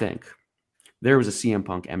 I think there was a CM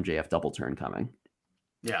Punk MJF double turn coming.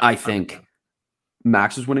 Yeah, I think 100%.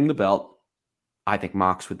 Max is winning the belt. I think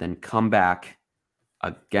Mox would then come back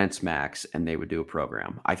against Max and they would do a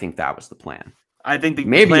program. I think that was the plan. I think the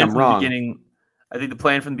Maybe plan I'm from wrong. the beginning. I think the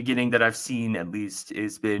plan from the beginning that I've seen at least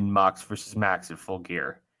has been Mox versus Max at Full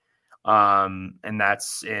Gear, and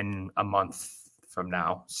that's in a month from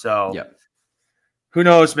now. So Yep. who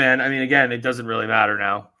knows, man? I mean, again, it doesn't really matter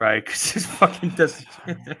now, right? Because it fucking doesn't.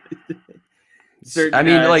 I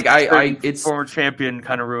mean, like it's former champion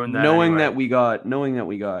kind of ruined that. knowing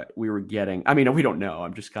anyway. that we were getting. I mean, we don't know.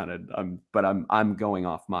 I'm just kind of I'm going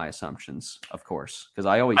off my assumptions, of course, because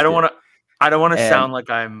I don't want to sound like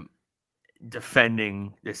I'm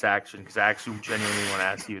defending this action because I actually genuinely want to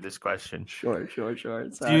ask you this question. Sure. Do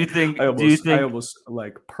you think? I almost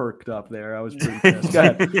like perked up there. I was pretty pissed. Go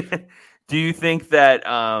ahead. Do you think that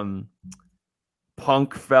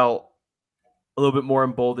Punk felt a little bit more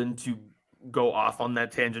emboldened to go off on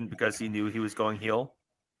that tangent because he knew he was going heel?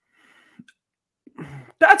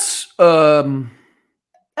 That's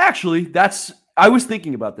actually I was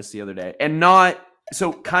thinking about this the other day, and not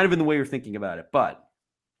so kind of in the way you're thinking about it, but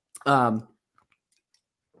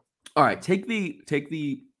all right, take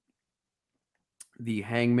the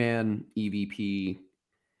Hangman EVP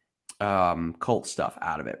cult stuff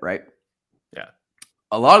out of it, right? Yeah.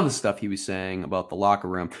 A lot of the stuff he was saying about the locker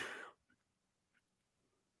room.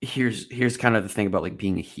 Here's kind of the thing about like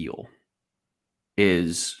being a heel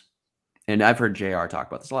is, and I've heard JR talk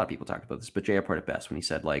about this. A lot of people talk about this, but JR put it best when he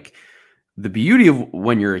said like the beauty of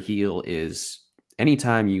when you're a heel is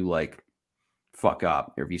anytime you like fuck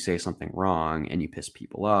up or if you say something wrong and you piss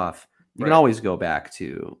people off, you can always go back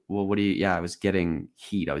to, well, I was getting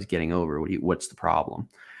heat. I was getting over. What's the problem?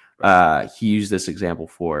 He used this example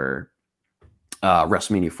for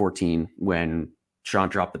WrestleMania 14 when Sean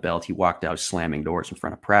dropped the belt. He walked out slamming doors in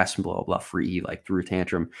front of press and blah, blah, blah. Free, like threw a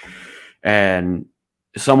tantrum. And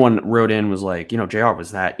someone wrote in, was like, JR,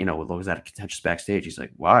 was that a contentious backstage? He's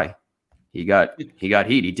like, why? He got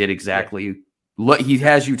heat. He did exactly. He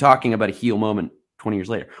has you talking about a heel moment 20 years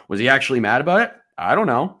later. Was he actually mad about it? I don't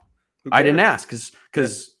know. I didn't ask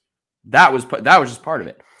because that was just part of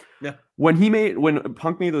it. Yeah. When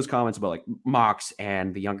Punk made those comments about like Mox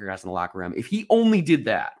and the younger guys in the locker room, if he only did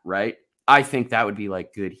that, right? I think that would be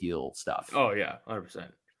like good heel stuff. Oh yeah, 100%.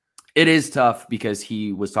 It is tough because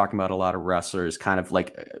he was talking about a lot of wrestlers kind of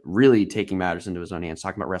like really taking matters into his own hands,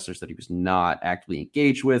 talking about wrestlers that he was not actively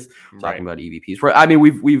engaged with, talking about EVPs. I mean,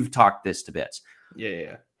 we've talked this to bits.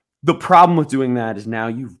 Yeah. The problem with doing that is now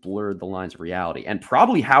you've blurred the lines of reality, and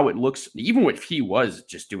probably how it looks, even if he was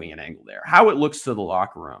just doing an angle there, how it looks to the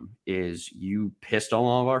locker room is you pissed on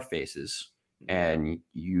all of our faces and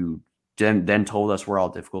you then told us we're all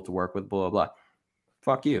difficult to work with, blah, blah, blah.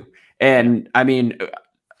 Fuck you. And I mean,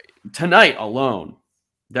 tonight alone,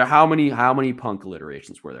 how many Punk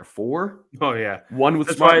alliterations were there? 4? Oh yeah. One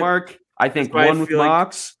with Smart Mark. I think one with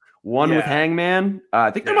Mox. One with Hangman.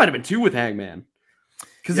 I think there might have been 2 with Hangman.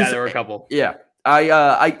 There were a couple. Yeah.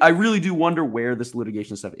 I really do wonder where this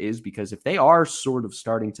litigation stuff is, because if they are sort of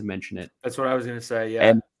starting to mention it, that's what I was going to say. Yeah.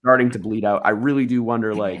 And starting to bleed out, I really do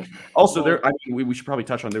wonder. Like, also there, I mean, we should probably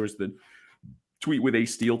touch on, there was the tweet with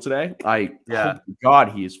Ace Steel today. Hope to God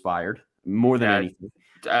he is fired more than anything.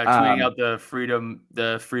 Tweeting out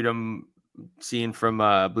the freedom scene from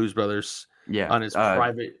Blues Brothers on his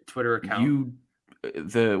private Twitter account.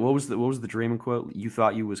 What was the Draymond quote? You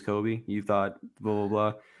thought you was Kobe. You thought blah blah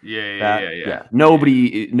blah. Yeah.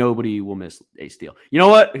 Nobody will miss Ace Steel. You know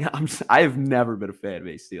what? I have never been a fan of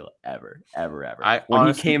Ace Steel ever. When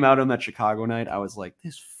he came out on that Chicago night, I was like,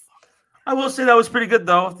 this. I will say that was pretty good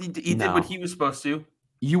though. He did what he was supposed to.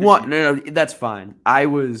 No, that's fine. I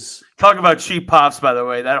was talking about cheap pops, by the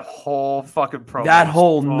way. That whole fucking promo. That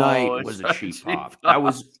whole night was a cheap pop. That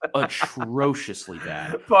was atrociously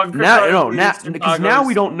bad. Now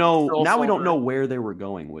we don't know. Now we don't know where they were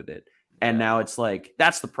going with it, and now it's like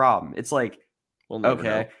that's the problem. It's like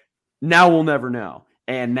now we'll never know,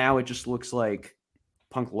 and now it just looks like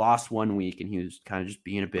Punk lost 1 week, and he was kind of just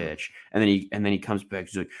being a bitch, and then he comes back.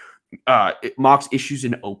 He's like. Mox issues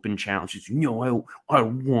an open challenge. He's like, no, I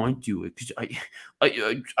don't want to do it because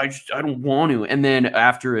I don't want to. And then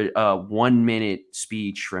after a 1 minute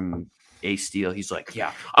speech from Ace Steel, he's like,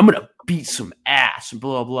 yeah, I'm gonna beat some ass and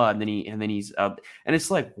blah blah. And then he's up, and it's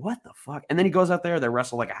like, what the fuck? And then he goes out there, they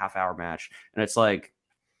wrestle like a half-hour match, and it's like,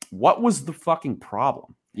 what was the fucking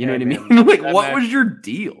problem? You know what I mean? Like, what was your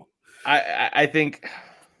deal? I think,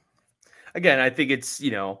 again, I think it's,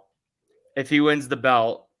 if he wins the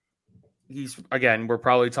belt. We're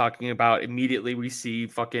probably talking about immediately we see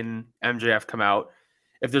fucking MJF come out.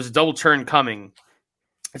 If there's a double turn coming,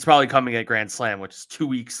 it's probably coming at Grand Slam, which is 2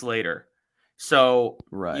 weeks later. So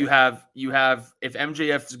Right. you have if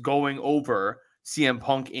MJF's going over CM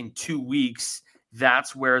Punk in 2 weeks,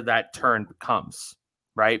 that's where that turn comes,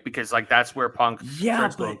 right? Because like that's where Punk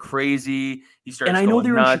starts going crazy. He starts. And I know going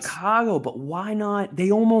they're nuts. in Chicago, but why not?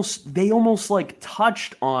 They almost like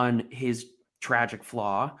touched on his tragic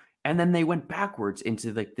flaw, and then they went backwards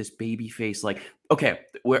into like this baby face. Like, okay,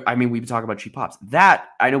 we've been talking about cheap pops. That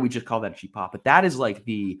I know we just call that a cheap pop, but that is like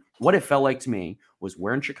what it felt like to me was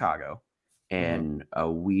we're in Chicago, and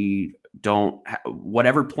we don't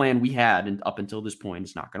whatever plan we had and up until this point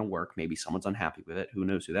is not going to work. Maybe someone's unhappy with it. Who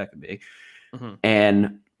knows who that could be?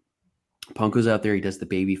 And Punk goes out there, he does the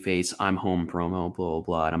baby face, I'm home promo, blah, blah,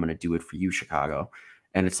 blah, and I'm going to do it for you, Chicago.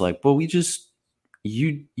 And it's like, well, you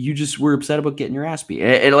just were upset about getting your ass beat.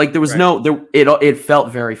 Like there was it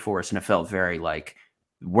felt very forced, and it felt very like,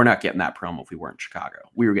 we're not getting that promo if we weren't in Chicago.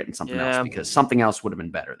 We were getting something else because something else would have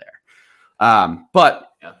been better there.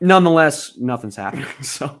 But nonetheless, nothing's happening.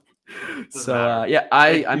 So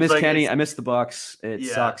I miss Kenny. I miss the Bucks. It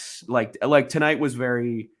sucks. Like tonight was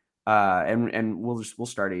very, and we'll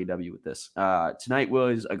start AEW with this. Tonight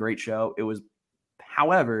was a great show. It was,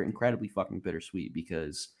 however, incredibly fucking bittersweet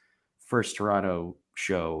because first Toronto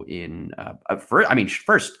show in,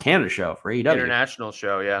 first Canada show for AEW, international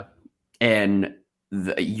show, yeah, and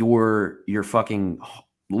your fucking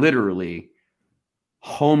literally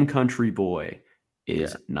home country boy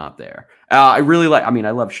is not there. I really like.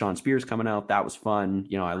 I love Sean Spears coming out. That was fun.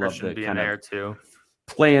 I love the kind there of too.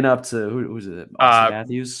 Playing up to who was it? Austin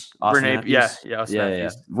Matthews. Renee, Matthews? Yeah.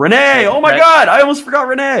 Renee. Oh my God, I almost forgot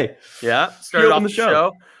Renee. Yeah, started off the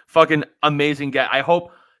show. Fucking amazing guy. I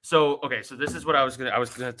hope so. Okay, so this is what I was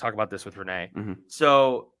gonna talk about this with Renee.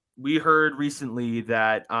 So we heard recently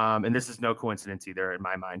that, and this is no coincidence either in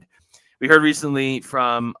my mind. We heard recently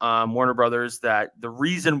from Warner Brothers that the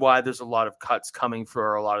reason why there's a lot of cuts coming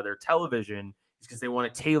for a lot of their television is because they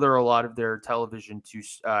want to tailor a lot of their television to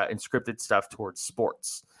and scripted stuff towards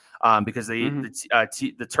sports. Because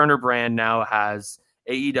the Turner brand now has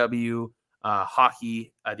AEW,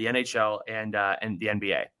 hockey, the NHL, and the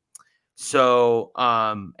NBA. So,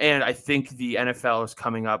 and I think the NFL is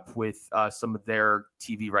coming up with some of their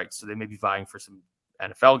TV rights, so they may be vying for some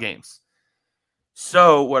NFL games.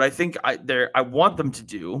 So what I think I want them to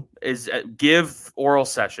do is give oral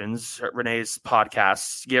sessions, Renee's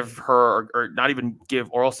podcasts, give her, or not even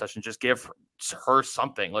give oral sessions, just give her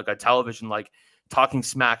something like a television, like Talking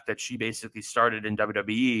Smack that she basically started in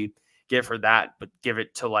WWE, give her that, but give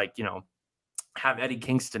it to have Eddie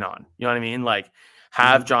Kingston on, you know what I mean? Like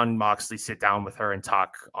have John Moxley sit down with her and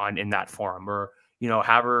talk in that forum, or,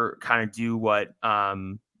 have her kind of do what,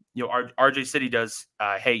 RJ City does,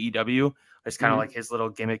 Hey EW. It's kind of like his little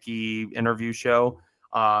gimmicky interview show.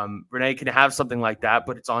 Renee can have something like that,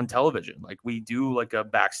 but it's on television. Like we do like a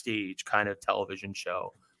backstage kind of television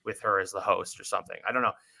show with her as the host or something. I don't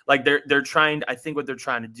know. Like they're trying, I think what they're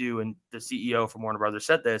trying to do, and the CEO from Warner Brothers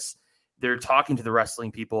said this, they're talking to the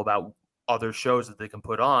wrestling people about other shows that they can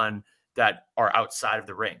put on that are outside of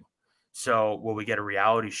the ring. So will we get a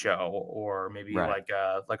reality show, or maybe like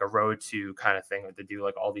a road to kind of thing that they do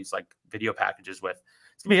like all these like video packages with?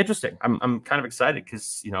 It's gonna be interesting. I'm kind of excited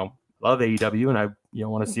because love AEW and I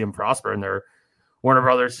want to see them prosper, and their Warner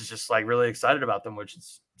Brothers is just like really excited about them, which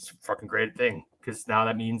is a fucking great thing because now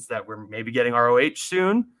that means that we're maybe getting ROH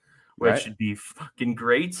soon, which would be fucking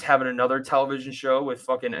great. Having another television show with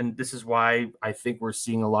and this is why I think we're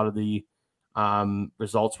seeing a lot of the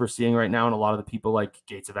results we're seeing right now, and a lot of the people like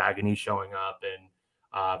Gates of Agony showing up,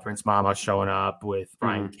 and Prince Mama showing up with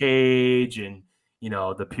Brian Cage, and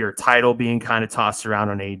the pure title being kind of tossed around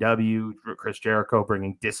on AEW, Chris Jericho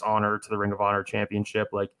bringing Dishonor to the Ring of Honor Championship.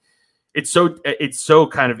 Like it's so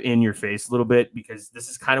kind of in your face a little bit, because this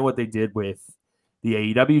is kind of what they did with the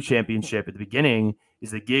AEW Championship at the beginning,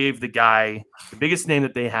 is they gave the guy the biggest name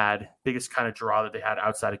that they had, biggest kind of draw that they had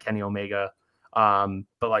outside of Kenny Omega,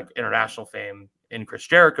 but like international fame in Chris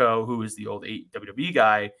Jericho, who is the old WWE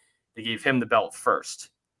guy. They gave him the belt first.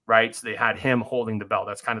 Right. So they had him holding the belt.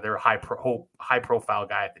 That's kind of their high profile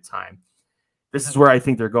guy at the time. This is where I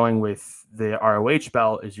think they're going with the ROH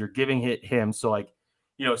belt, is you're giving it him. So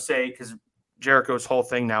say, because Jericho's whole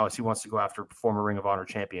thing now is he wants to go after former Ring of Honor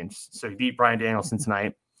champions. So he beat Bryan Danielson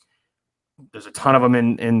tonight. There's a ton of them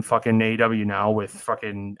in fucking AEW now, with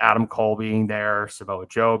fucking Adam Cole being there, Samoa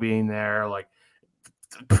Joe being there. Like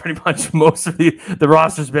pretty much most of the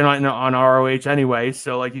roster's been on ROH anyway,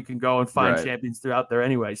 so like you can go and find champions throughout there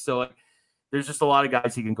anyway. So like there's just a lot of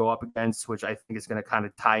guys he can go up against, which I think is going to kind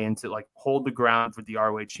of tie into like hold the ground for the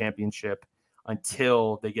ROH championship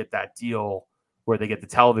until they get that deal where they get the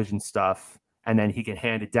television stuff, and then he can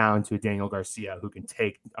hand it down to Daniel Garcia, who can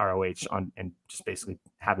take ROH on and just basically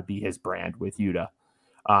have it be his brand with Yuta,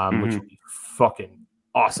 which would be fucking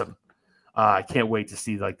awesome. I can't wait to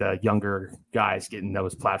see like the younger guys getting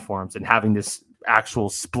those platforms and having this actual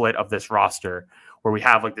split of this roster where we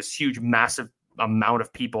have like this huge, massive amount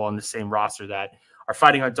of people on the same roster that are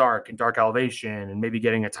fighting on Dark and Dark Elevation and maybe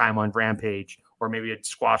getting a time on Rampage or maybe a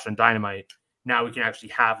squash on Dynamite. Now we can actually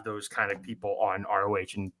have those kind of people on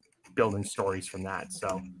ROH and building stories from that.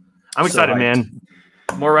 So I'm excited, man.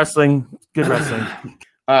 More wrestling, good wrestling.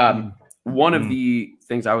 One of the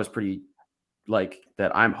things I was pretty like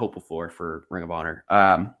that I'm hopeful for Ring of Honor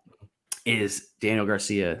is Daniel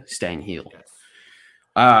Garcia staying heel.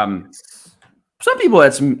 Some people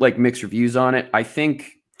had some like mixed reviews on it. I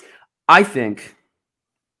think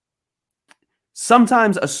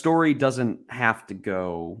sometimes a story doesn't have to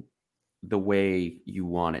go the way you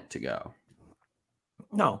want it to go.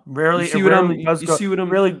 No, rarely. It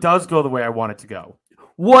really does go the way I want it to go.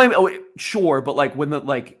 Well, sure, but like when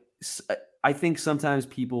I think sometimes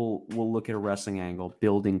people will look at a wrestling angle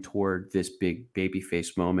building toward this big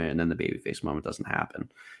babyface moment, and then the babyface moment doesn't happen,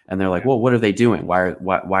 and they're like, "Well, what are they doing? Why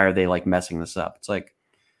are they like messing this up?" It's like,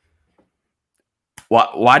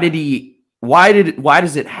 why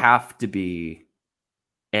does it have to be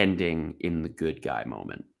ending in the good guy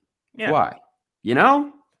moment? Yeah. Why? You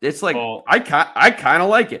know, it's like I kind of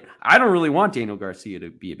like it. I don't really want Daniel Garcia to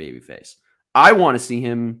be a babyface. I want to see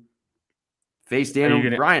him face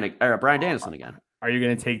Brian Danielson again. Are you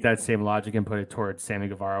going to take that same logic and put it towards Sammy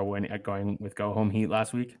Guevara going with Go Home Heat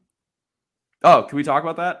last week? Oh, can we talk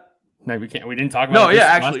about that? No, we can't. We didn't talk about. No, yeah,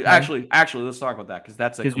 actually, let's talk about that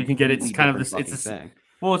because we can get it. It's kind of this. It's the thing.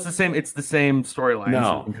 Well, it's the same. It's the same storyline. No,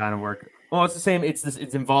 so it can kind of work. Well, it's the same. It's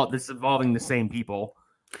involving the same people.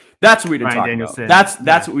 That's what we didn't talk about.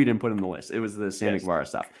 That's what we didn't put in the list. It was the Sammy Guevara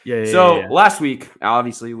stuff. Yeah. Last week,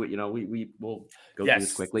 obviously, we will go through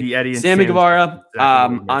this quickly. The Eddie and Sammy Guevara,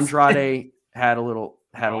 Andrade had a little.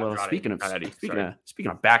 Speaking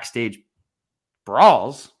of backstage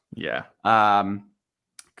brawls, yeah.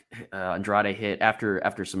 Andrade hit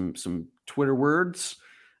after some Twitter words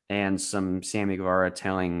and some Sammy Guevara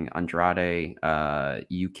telling Andrade,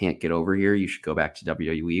 you can't get over here. You should go back to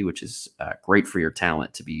WWE, which is great for your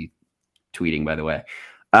talent to be tweeting, by the way.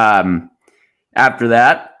 After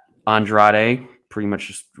that, Andrade pretty much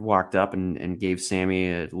just walked up and gave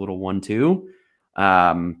Sammy a little 1-2.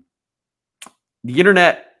 The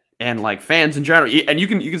internet and like fans in general, and you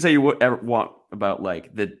can say you whatever want about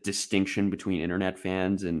like the distinction between internet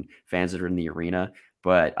fans and fans that are in the arena.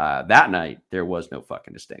 But that night, there was no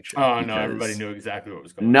fucking distinction. Oh, no, everybody knew exactly what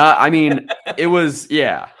was going on. No, I mean, it was,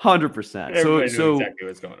 100%. Everybody knew exactly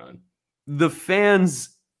what's going on. The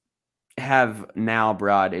fans have now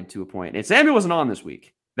brought it to a point. And Sammy wasn't on this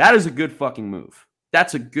week. That is a good fucking move.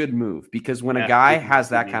 That's a good move because when a guy has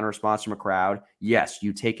that kind of response from a crowd, yes,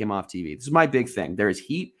 you take him off TV. This is my big thing. There is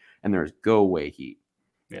heat and there's go away heat.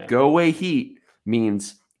 Yeah. Go away heat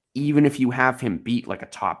means even if you have him beat like a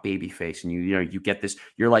top baby face and you get this,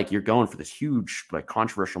 you're going for this huge like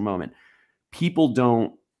controversial moment. People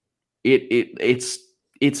don't. It's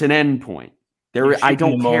an end point. I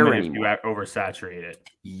don't care anymore. If you oversaturate it.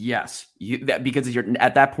 Yes, because you're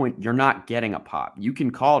at that point you're not getting a pop. You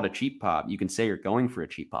can call it a cheap pop. You can say you're going for a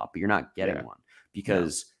cheap pop, but you're not getting one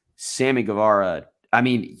because Sammy Guevara. I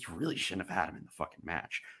mean, you really shouldn't have had him in the fucking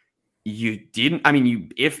match. You didn't. I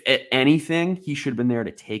mean, if at anything, he should have been there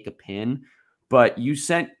to take a pin. But you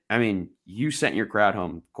sent your crowd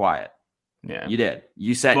home quiet. Yeah, you did.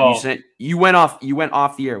 You went off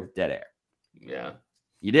the air with dead air. Yeah,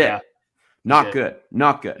 you did. Yeah. Not good.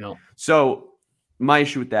 No. So my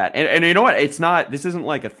issue with that, and you know what? It's not. This isn't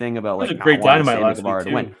like a thing about like a great Dynamite last week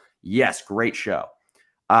too. Win. Yes, great show.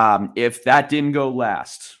 If that didn't go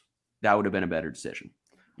last, that would have been a better decision.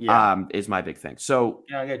 Yeah. Is my big thing. So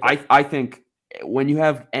I think when you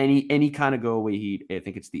have any kind of go away heat, I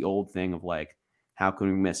think it's the old thing of like, how can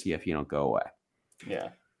we miss you if you don't go away? Yeah.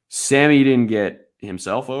 Sammy didn't get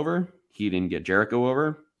himself over. He didn't get Jericho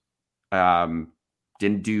over.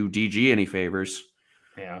 Didn't do DG any favors.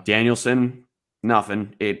 Yeah. Danielson,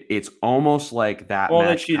 nothing. It's almost like that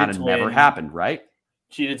match kind of never happened, right?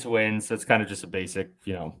 Cheated to win, so it's kind of just a basic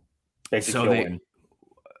win.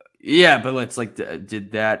 Yeah, but it's like,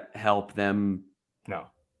 did that help them? No.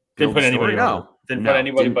 Didn't put anybody over. Didn't put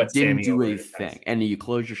anybody but Sammy over. Didn't do a thing. And you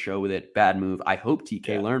close your show with it. Bad move. I hope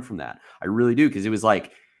TK learned from that. I really do, because it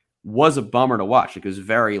was a bummer to watch. It was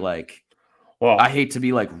very like, well, I hate to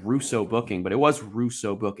be like Russo booking, but it was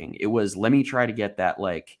Russo booking. It was, let me try to get that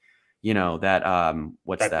what's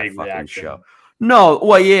that fucking reaction. show? No,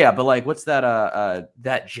 well, yeah, but like, what's that?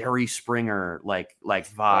 That Jerry Springer like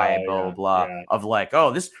vibe, blah, of like,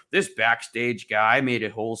 oh, this backstage guy made a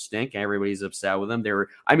whole stink, and everybody's upset with him.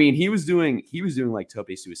 He was doing like Tope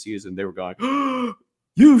Suicida, and they were going, oh,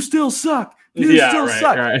 you still suck,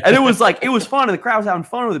 suck, right. And it was fun, and the crowd was having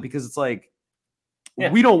fun with it because it's like,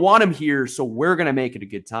 we don't want him here, so we're gonna make it a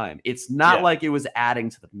good time. It's not like it was adding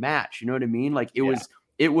to the match, you know what I mean? Like it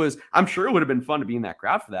was. I'm sure it would have been fun to be in that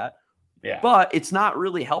crowd for that. Yeah. But it's not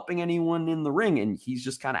really helping anyone in the ring, and he's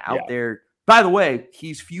just kind of out there. By the way,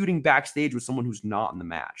 he's feuding backstage with someone who's not in the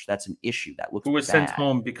match. That's an issue. That looks who was bad. sent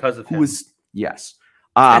home because of him. Yes.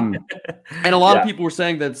 And a lot of people were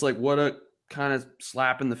saying that it's like, what a kind of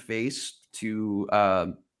slap in the face to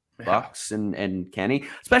Bucks and Kenny,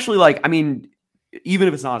 especially like, I mean, even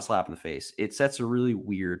if it's not a slap in the face, it sets a really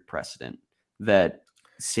weird precedent that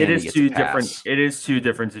Sammy it is two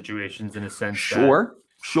different situations in a sense. Sure.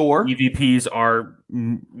 EVPs are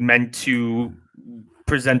meant to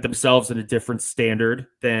present themselves at a different standard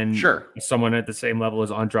than someone at the same level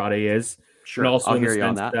as Andrade is. Sure. And also I'll in hear the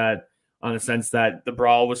you sense on the sense that the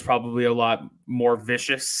brawl was probably a lot more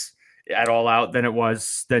vicious at All Out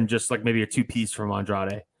than just like maybe a 2-piece from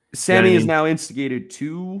Andrade. Sammy has now instigated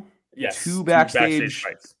two backstage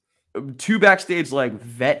fights. Two backstage like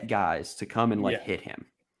vet guys to come and like hit him.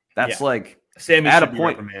 That's like Sammy at a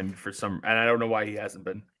point for some, and I don't know why he hasn't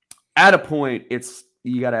been. At a point,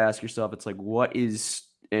 you got to ask yourself, it's like, what is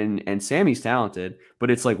and Sammy's talented,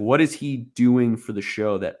 but it's like, what is he doing for the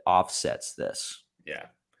show that offsets this? Yeah,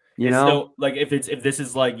 you know, still, like if this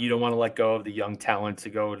is like you don't want to let go of the young talent to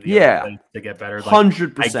go to the other place to get better.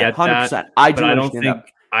 100%, 100%. I don't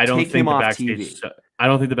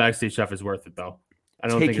think the backstage stuff is worth it though. I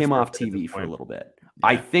don't take him off TV for a little bit. Yeah.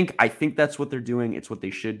 I think that's what they're doing. It's what they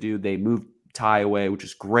should do. They moved Ty away, which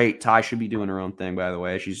is great. Ty should be doing her own thing, by the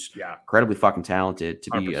way. She's incredibly fucking talented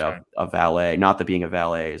to be a valet. Not that being a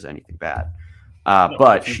valet is anything bad,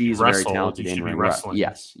 but she's very talented in ring wrestling.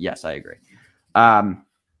 Yes, I agree. But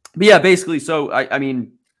yeah, basically. So I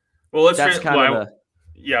mean, well, I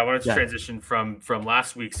wanted to transition from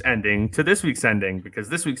last week's ending to this week's ending because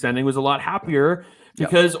this week's ending was a lot happier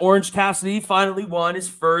because Orange Cassidy finally won his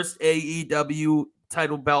first AEW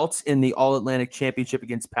title belt in the All Atlantic Championship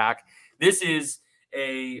against Pac. This is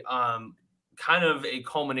a kind of a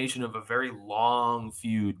culmination of a very long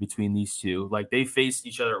feud between these two. Like they faced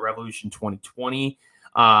each other at Revolution 2020.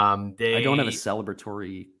 I don't have a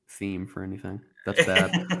celebratory theme for anything. That's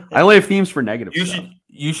bad. I only have themes for negative stuff.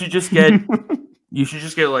 You should just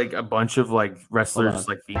get like a bunch of like wrestlers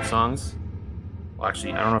like theme songs. Well,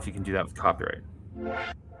 actually, I don't know if you can do that with copyright.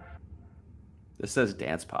 This says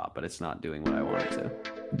dance pop, but it's not doing what I want it to.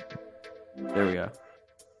 There we go.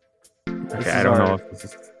 Okay, I don't know if this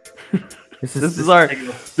is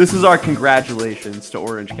this is our congratulations to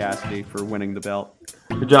Orange Cassidy for winning the belt.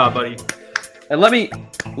 Good job, buddy. And let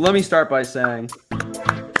me start by saying,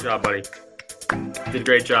 good job, buddy. Did a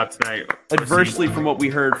great job tonight. Adversely from what we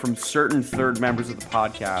heard from certain third members of the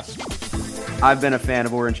podcast, I've been a fan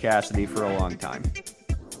of Orange Cassidy for a long time.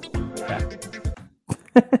 Okay.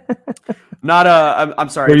 I'm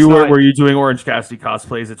sorry. Were you doing Orange Cassidy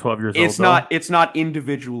cosplays at 12 years old? It's not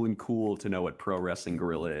individual and cool to know what Pro Wrestling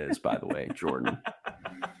Guerrilla is, by the way, Jordan.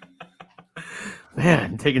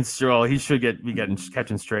 Man, taking stroll. He should be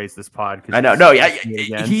catching strays this pod. I know. No, yeah,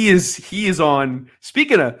 he is on.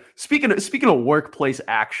 Speaking of workplace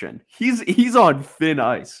action, he's on thin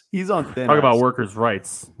ice. He's on thin. Talk ice. About workers'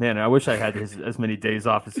 rights, man. I wish I had as many days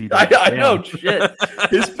off as he did. I know, shit.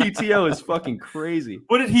 His PTO is fucking crazy.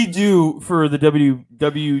 What did he do for the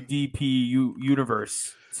WDP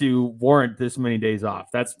universe to warrant this many days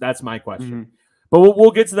off? That's my question. Mm-hmm. But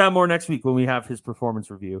we'll get to that more next week when we have his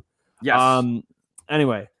performance review. Yes.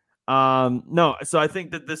 Anyway, no. So I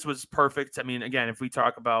think that this was perfect. I mean, again, if we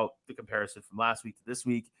talk about the comparison from last week to this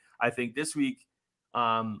week, I think this week,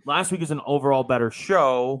 last week is an overall better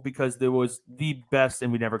show because there was the best,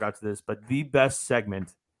 and we never got to this, but the best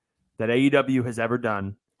segment that AEW has ever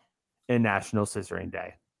done in National Scissoring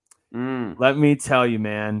Day. Let me tell you,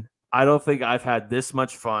 man, I don't think I've had this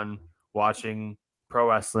much fun watching pro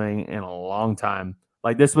wrestling in a long time.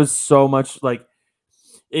 Like this was so much like.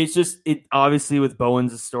 It's just obviously with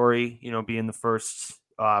Bowen's story, being the first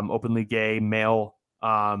openly gay male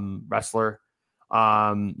wrestler,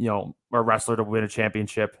 or wrestler to win a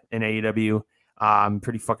championship in AEW,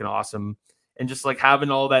 pretty fucking awesome. And just like having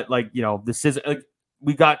all that, this is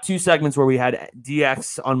we got two segments where we had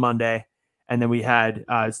DX on Monday, and then we had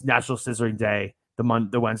National Scissoring Day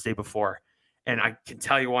the Wednesday before. And I can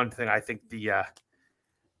tell you one thing: I think the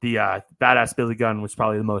Badass Billy Gunn was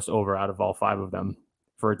probably the most over out of all five of them.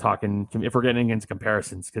 for talking. If we're getting into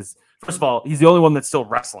comparisons, because first of all, he's the only one that's still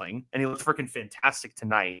wrestling, and he looks freaking fantastic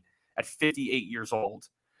tonight at 58 years old.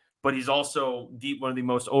 But he's also one of the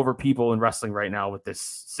most over people in wrestling right now with this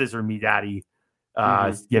Scissor Me Daddy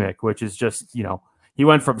gimmick, which is just, he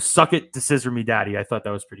went from suck it to Scissor Me Daddy. I thought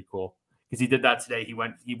that was pretty cool because he did that today.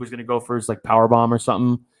 He was going to go for his like power bomb or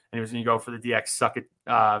something, and he was going to go for the DX suck it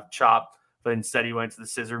chop, but instead he went to the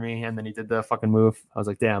Scissor Me, and then he did the fucking move. I was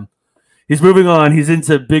like, damn, he's moving on. He's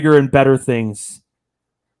into bigger and better things.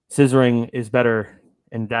 Scissoring is better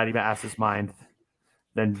in Daddy Ass's mind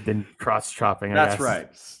than cross chopping. That's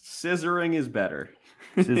right. Scissoring is better.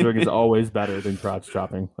 Scissoring is always better than crotch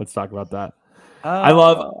chopping. Let's talk about that. I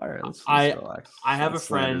love. All right, let's relax. I have a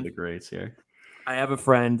friend. The greats here. I have a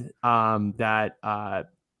friend that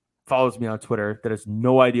follows me on Twitter that has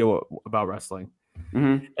no idea about wrestling.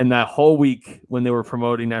 Mm-hmm. And that whole week when they were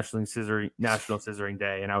promoting National Scissoring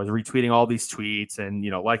Day, and I was retweeting all these tweets and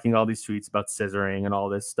liking all these tweets about scissoring and all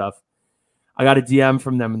this stuff, I got a DM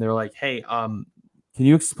from them and they were like, "Hey, can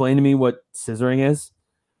you explain to me what scissoring is?"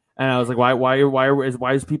 And I was like,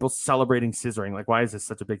 why is people celebrating scissoring? Like, why is this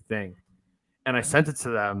such a big thing? And I sent it to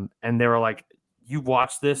them, and they were like, "You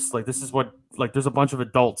watch this? Like, this is what like. There's a bunch of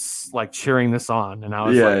adults like cheering this on." And I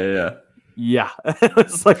was yeah.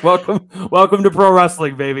 It's like welcome to pro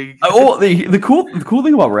wrestling, baby. The cool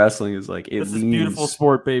thing about wrestling is like this is beautiful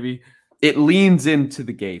sport, baby. It leans into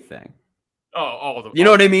the gay thing. You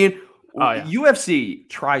know what I mean? Oh, yeah. UFC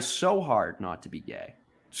tries so hard not to be gay,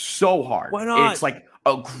 so hard. Why not? It's like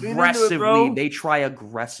aggressively. They try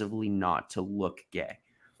aggressively not to look gay.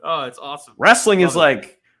 Oh, it's awesome. Wrestling is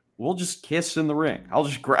like, we'll just kiss in the ring.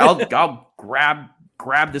 I'll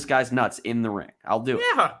grab this guy's nuts in the ring. I'll do it.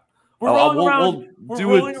 Yeah. We're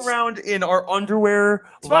rolling around in our underwear,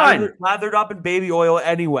 lathered up in baby oil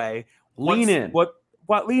anyway. Lean in.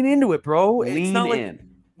 What lean into it, bro? Lean in.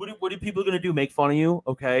 What are people going to do? Make fun of you?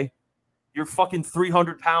 Okay. You're fucking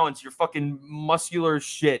 300 pounds. You're fucking muscular as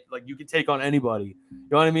shit. Like, you can take on anybody. You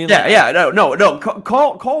know what I mean? No.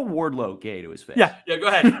 Call Wardlow gay to his face. Yeah. Go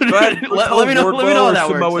ahead. let me know how that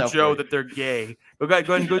works. Samoa Joe that they're gay. Go ahead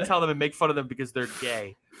and go tell them and make fun of them because they're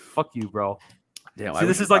gay. Fuck you, bro. Damn, see,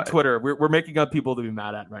 this is like Twitter. We're making up people to be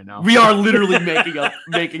mad at right now. We are literally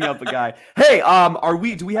making up a guy. Hey,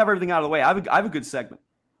 do we have everything out of the way? I have a good segment.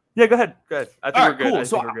 Yeah, go ahead. I think we're good. Cool.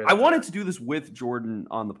 So I wanted to do this with Jordan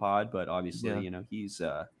on the pod, but obviously, he's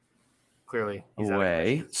clearly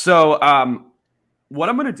away. So what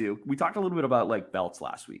I'm gonna do? We talked a little bit about like belts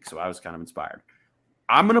last week, so I was kind of inspired.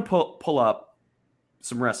 I'm gonna pull up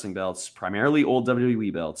some wrestling belts, primarily old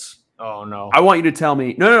WWE belts. Oh no! I want you to tell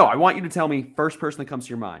me. No. I want you to tell me first person that comes to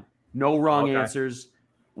your mind. No wrong answers.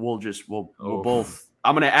 We'll both.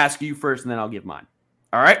 I'm gonna ask you first, and then I'll give mine.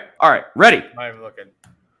 All right. Ready? I'm looking.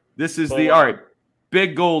 This is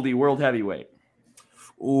Big Goldie, world heavyweight.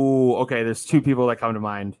 Ooh, okay. There's two people that come to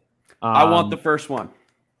mind. I want the first one.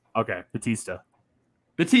 Okay, Batista.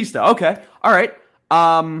 Okay. All right.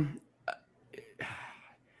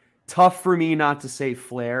 Tough for me not to say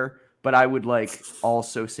Flair, but I would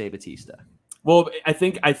also say Batista. Well, I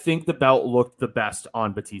think the belt looked the best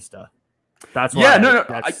on Batista. That's why.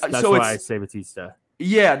 That's why I say Batista.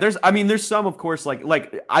 Yeah, there's some, of course,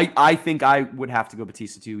 I think I would have to go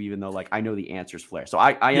Batista too, even though I know the answer is Flair. So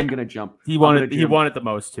I am gonna jump. He wanted the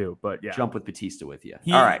most too, but yeah, jump with Batista with you.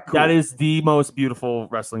 All right, cool. That is the most beautiful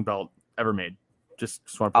wrestling belt ever made. Just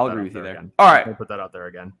want to I'll agree with you there. Again. All right, I'll put that out there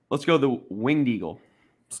again. Let's go the Winged Eagle.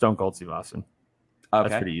 Stone Cold Steve Austin. Okay.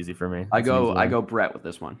 That's pretty easy for me. I go Brett with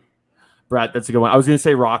this one. Brett, that's a good one. I was gonna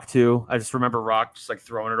say Rock too. I just remember Rock just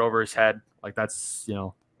throwing it over his head. That's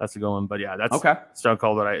a good one. But yeah, that's okay. Stone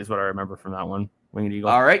Cold is what I remember from that one. Winged Eagle.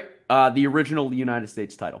 All right. The original United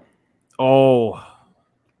States title. Oh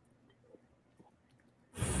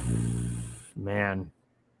man.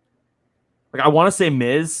 I want to say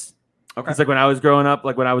Miz. Okay. Because when I was growing up,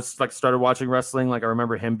 when I was started watching wrestling, I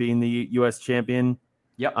remember him being the US champion.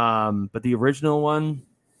 Yep. But the original one,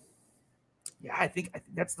 yeah, I think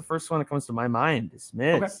that's the first one that comes to my mind. Is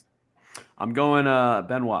Miz. Okay. I'm going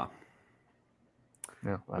Benoit.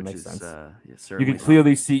 Yeah, that makes sense. You can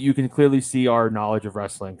clearly see our knowledge of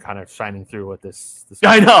wrestling kind of shining through with this.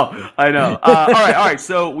 I know. All right.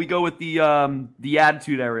 So we go with the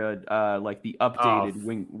Attitude Era, the updated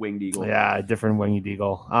Winged Eagle. Yeah, different Winged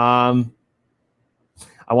Eagle. I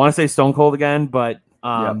want to say Stone Cold again, but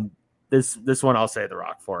this one I'll say The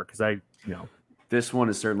Rock for because this one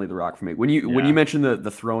is certainly The Rock for me. When you mentioned the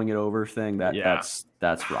throwing it over thing, that's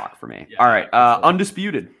Rock for me. Yeah, all right,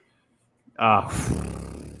 Undisputed.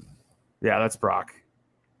 Yeah, that's Brock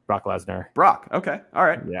Lesnar. Brock. Okay. All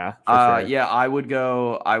right. Yeah. Sure. Yeah. I would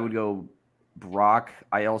go Brock.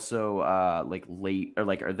 I also like late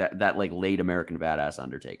American Badass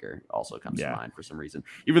Undertaker also comes to mind for some reason,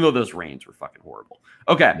 even though those reigns were fucking horrible.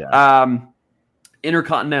 Okay. Yeah.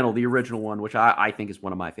 Intercontinental, the original one, which I think is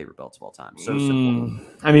one of my favorite belts of all time. So simple.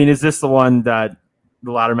 I mean, is this the one that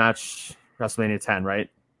the ladder match WrestleMania 10, right?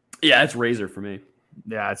 Yeah, it's Razor for me.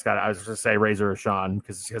 Yeah, it's got. I was just gonna say Razor or Shawn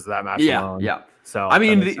because of that match. Yeah, alone. yeah. So I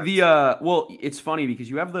mean, well, it's funny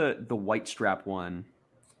because you have the white strap one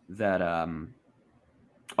that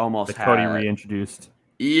almost had Cody reintroduced.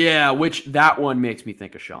 Yeah, which that one makes me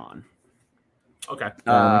think of Shawn. Okay,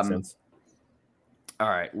 that makes sense. All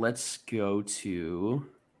right, let's go to.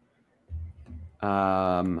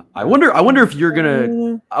 I wonder if you're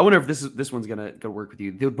gonna. I wonder if this one's gonna work with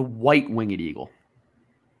you. The white winged eagle.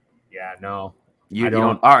 Yeah, no, you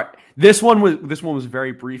don't. All right, this one was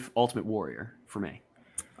very brief. Ultimate Warrior for me.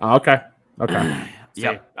 Okay.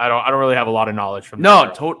 Yeah, I don't really have a lot of knowledge from.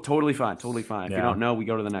 No, totally fine. If you don't know, we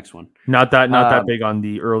go to the next one. Not that big on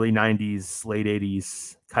the early '90s, late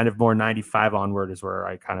 '80s, kind of more '95 onward is where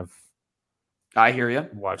I kind of. I hear you.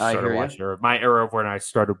 Or my era of when I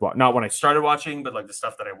started, not when I started watching, but like the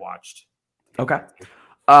stuff that I watched. Okay.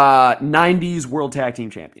 90s World Tag Team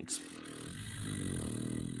Champions.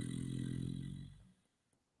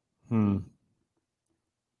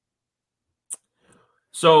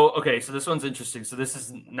 So this one's interesting. So this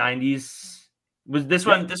is 90s. Was this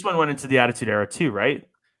one? This one went into the Attitude Era too, right?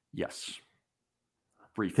 Yes.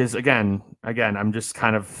 Briefly. Because again, I'm just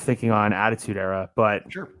kind of thinking on Attitude Era, but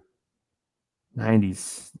sure.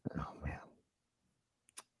 90s. Oh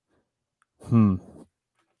man.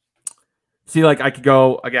 See, like I could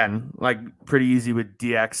go again, like pretty easy with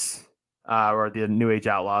DX or the New Age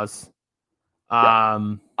Outlaws.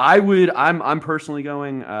 I'm personally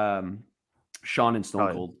going Shawn and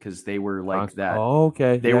Stone Cold because they were like that. Oh,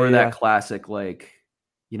 okay. They were that classic, like,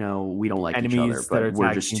 we don't like each other, but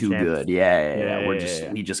we're just too good. Yeah.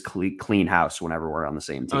 We just clean house whenever we're on the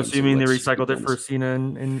same team. Oh, so you mean they recycled it for Cena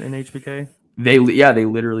and HBK? They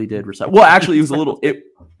literally did recycle. Well, actually, it was a little. It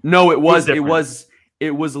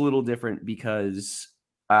was a little different because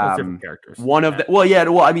different characters. One of the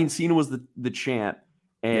well, I mean, Cena was the champ,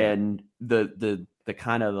 and the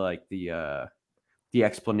kind of like the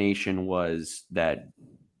explanation was that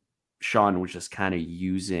Shawn was just kind of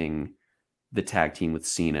using the tag team with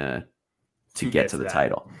Cena to get to the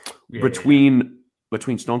title. Between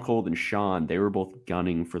Stone Cold and Shawn, they were both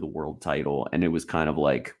gunning for the world title, and it was kind of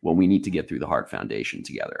like, well, we need to get through the Hart Foundation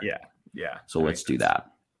together. Yeah. So let's do that.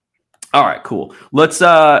 All right, cool. Let's.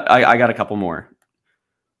 I got a couple more.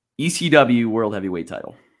 ECW World Heavyweight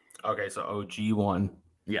Title. Okay, so OG one.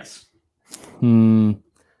 Yes. Yeah.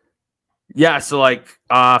 So like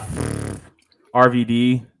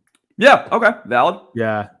RVD. Yeah. Okay. Valid.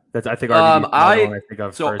 Yeah. That's I think RVD. I think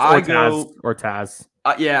of so first. I Taz.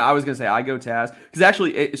 Yeah, I was gonna say I go Taz because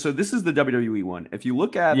actually, so this is the WWE one. If you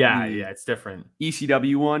look at it's different.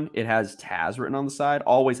 ECW one, it has Taz written on the side.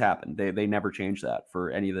 Always happened. They never changed that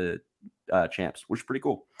for any of the champs, which is pretty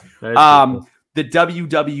cool. The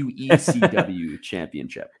WWE CW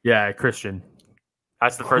Championship. Yeah, Christian.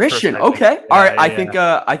 That's the first Christian. Okay, all right. I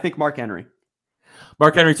think Mark Henry.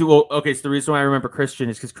 Mark Henry too. Well, okay. So the reason why I remember Christian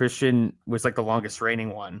is because Christian was like the longest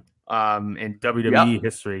reigning one in WWE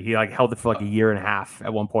history. He like held it for like a year and a half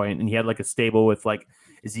at one point, and he had like a stable with like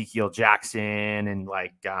Ezekiel Jackson and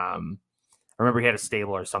like I remember he had a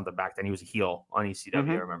stable or something back then. He was a heel on ECW.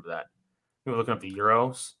 I remember that. We were looking up the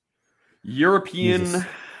Euros. European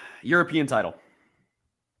title.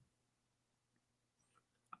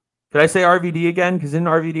 Did I say RVD again? Because didn't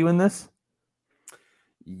RVD win this?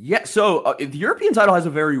 Yeah. So the European title has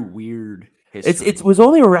a very weird history. It was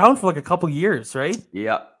only around for like a couple years, right?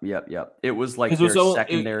 Yep. It was like their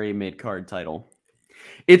secondary mid card title.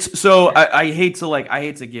 It's so I hate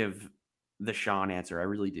to give the Shawn answer. I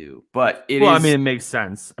really do, but I mean, it makes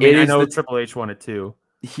sense. I mean, I know Triple H won it too.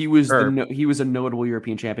 He was a notable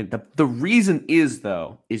European champion. The reason is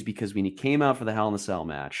because when he came out for the Hell in a Cell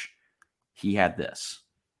match, he had this.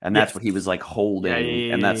 And that's what he was like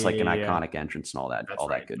holding, and that's like an iconic entrance and all that,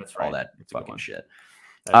 fucking shit.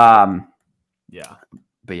 But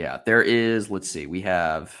yeah, there is. Let's see, we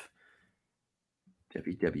have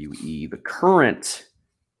WWE, the current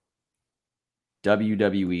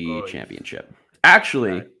WWE Championship.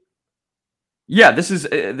 Actually, this is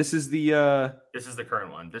the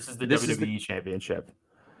current one. This is the WWE Championship.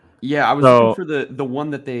 Yeah, I was looking for the one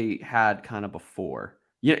that they had kind of before.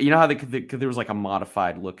 You know how there was like a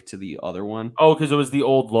modified look to the other one? Oh, because it was the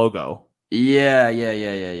old logo. Yeah.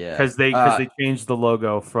 Because they changed the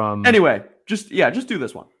logo from. Anyway, just do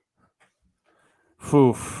this one.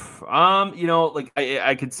 Oof. Like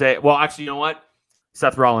I could say. Well, actually, you know what?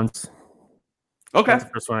 Seth Rollins. Okay. That's the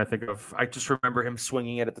first one I think of. I just remember him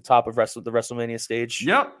swinging it at the top of the WrestleMania stage.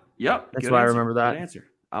 Yep. That's why I remember that. Good answer.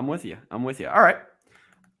 I'm with you. All right.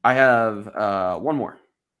 I have one more.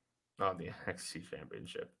 Oh, the NXT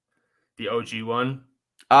Championship. The OG one.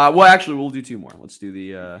 Well, actually, we'll do two more. Let's do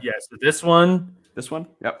the. Yes, this one. This one.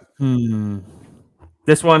 Yep.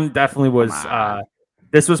 This one definitely was.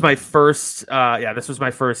 This was my first. This was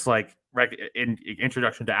my first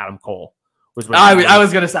introduction to Adam Cole. I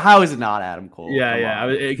was gonna say, how is it not Adam Cole? Yeah,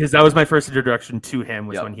 because that was my first introduction to him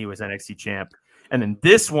was when he was NXT champ, and then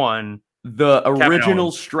this one, the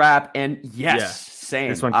original strap, and same.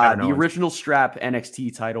 This one, the original strap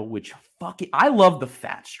NXT title, which I love the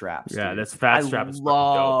fat straps. Yeah, dude. this fat strap. I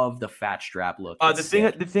love the fat strap look.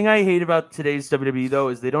 The thing I hate about today's WWE though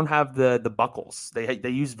is they don't have the buckles. They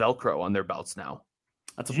use Velcro on their belts now.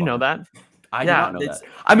 Did you know that? I did not know that.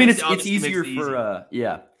 I mean, it's easier for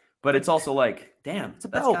but it's also like, damn, it's a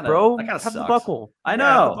belt, bro. That kind of sucks. The buckle. I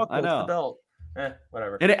know. It's the belt.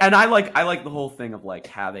 Whatever. And I like the whole thing of like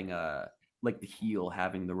having the heel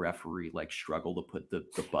having the referee like struggle to put the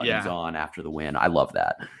buttons on after the win. I love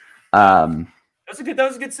that. That was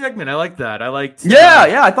a good segment. I like that. I liked.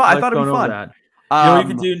 I thought it'd be fun. That. What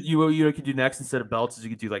you could do next instead of belts is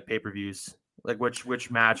you could do like pay-per-views, like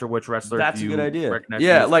which match or which wrestler. That's a good idea.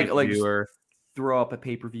 Yeah, like throw up a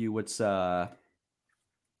pay-per-view. What's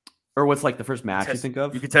like the first match you think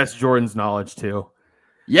of? You could test Jordan's knowledge too.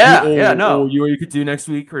 No. You could do next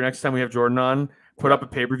week or next time we have Jordan on. Put up a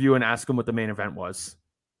pay-per-view and ask him what the main event was.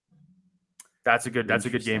 That's a good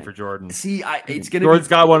game for Jordan. See, it's gonna. Jordan's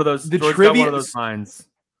got one of those. Got one of those lines.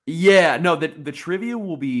 Yeah, no, the trivia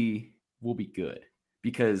will be good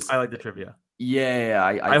because I like the trivia. Yeah,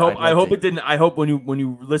 I hope it didn't. I hope when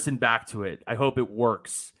you listen back to it, I hope it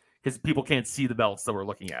works because people can't see the belts that we're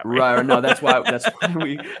looking at. Right? No, that's why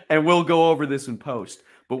we'll go over this in post.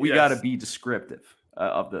 But we got to be descriptive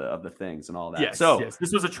of the things and all that. Yes,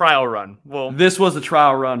 this was a trial run. This was a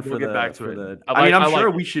trial run for get back to it. I'm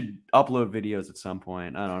sure we should upload videos at some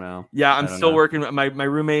point. I don't know. Yeah, I'm still working. My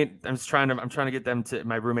roommate. I'm trying to get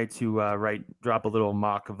my roommate to drop a little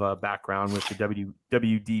mock of a background with the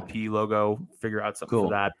WDP logo. Figure out something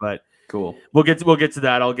for that, but. Cool. We'll get to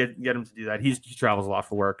that. I'll get him to do that. He travels a lot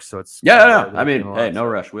for work, so it's I mean, hey, no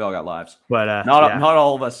rush. We all got lives, but not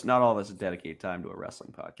all of us dedicate time to a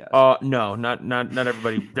wrestling podcast. No, not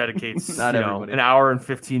everybody dedicates everybody. An hour and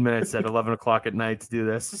 15 minutes at 11 o'clock at night to do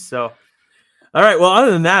this. So, all right. Well,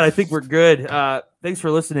 other than that, I think we're good. Thanks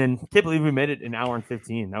for listening. Can't believe we made it an hour and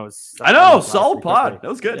 15. I know, solid pod. That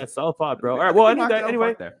was good. Yeah, solid pod, bro. All right. Well,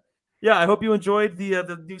 anyway. Yeah, I hope you enjoyed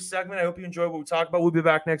the new segment. I hope you enjoyed what we talked about. We'll be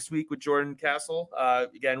back next week with Jordan Castle.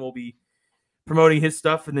 Again, we'll be promoting his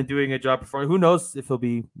stuff and then doing a job performing. Who knows if he'll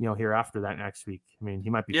be here after that next week? I mean, he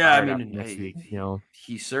might be. Next week.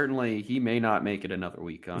 He may not make it another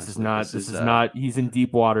week. Honestly. This is not. He's in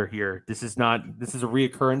deep water here. This is not. This is a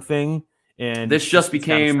reoccurring thing, and this just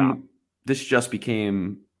became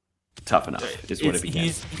tough enough. Is what it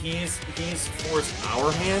became. He's forced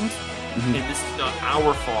our hand. Mm-hmm. And this is not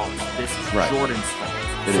our fault. This is Jordan's fault.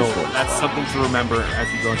 That's something to remember as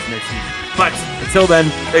we go into next week. But until then,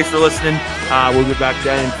 thanks for listening. We'll be back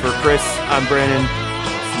then. For Chris, I'm Brandon.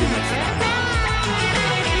 See you next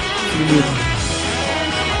time.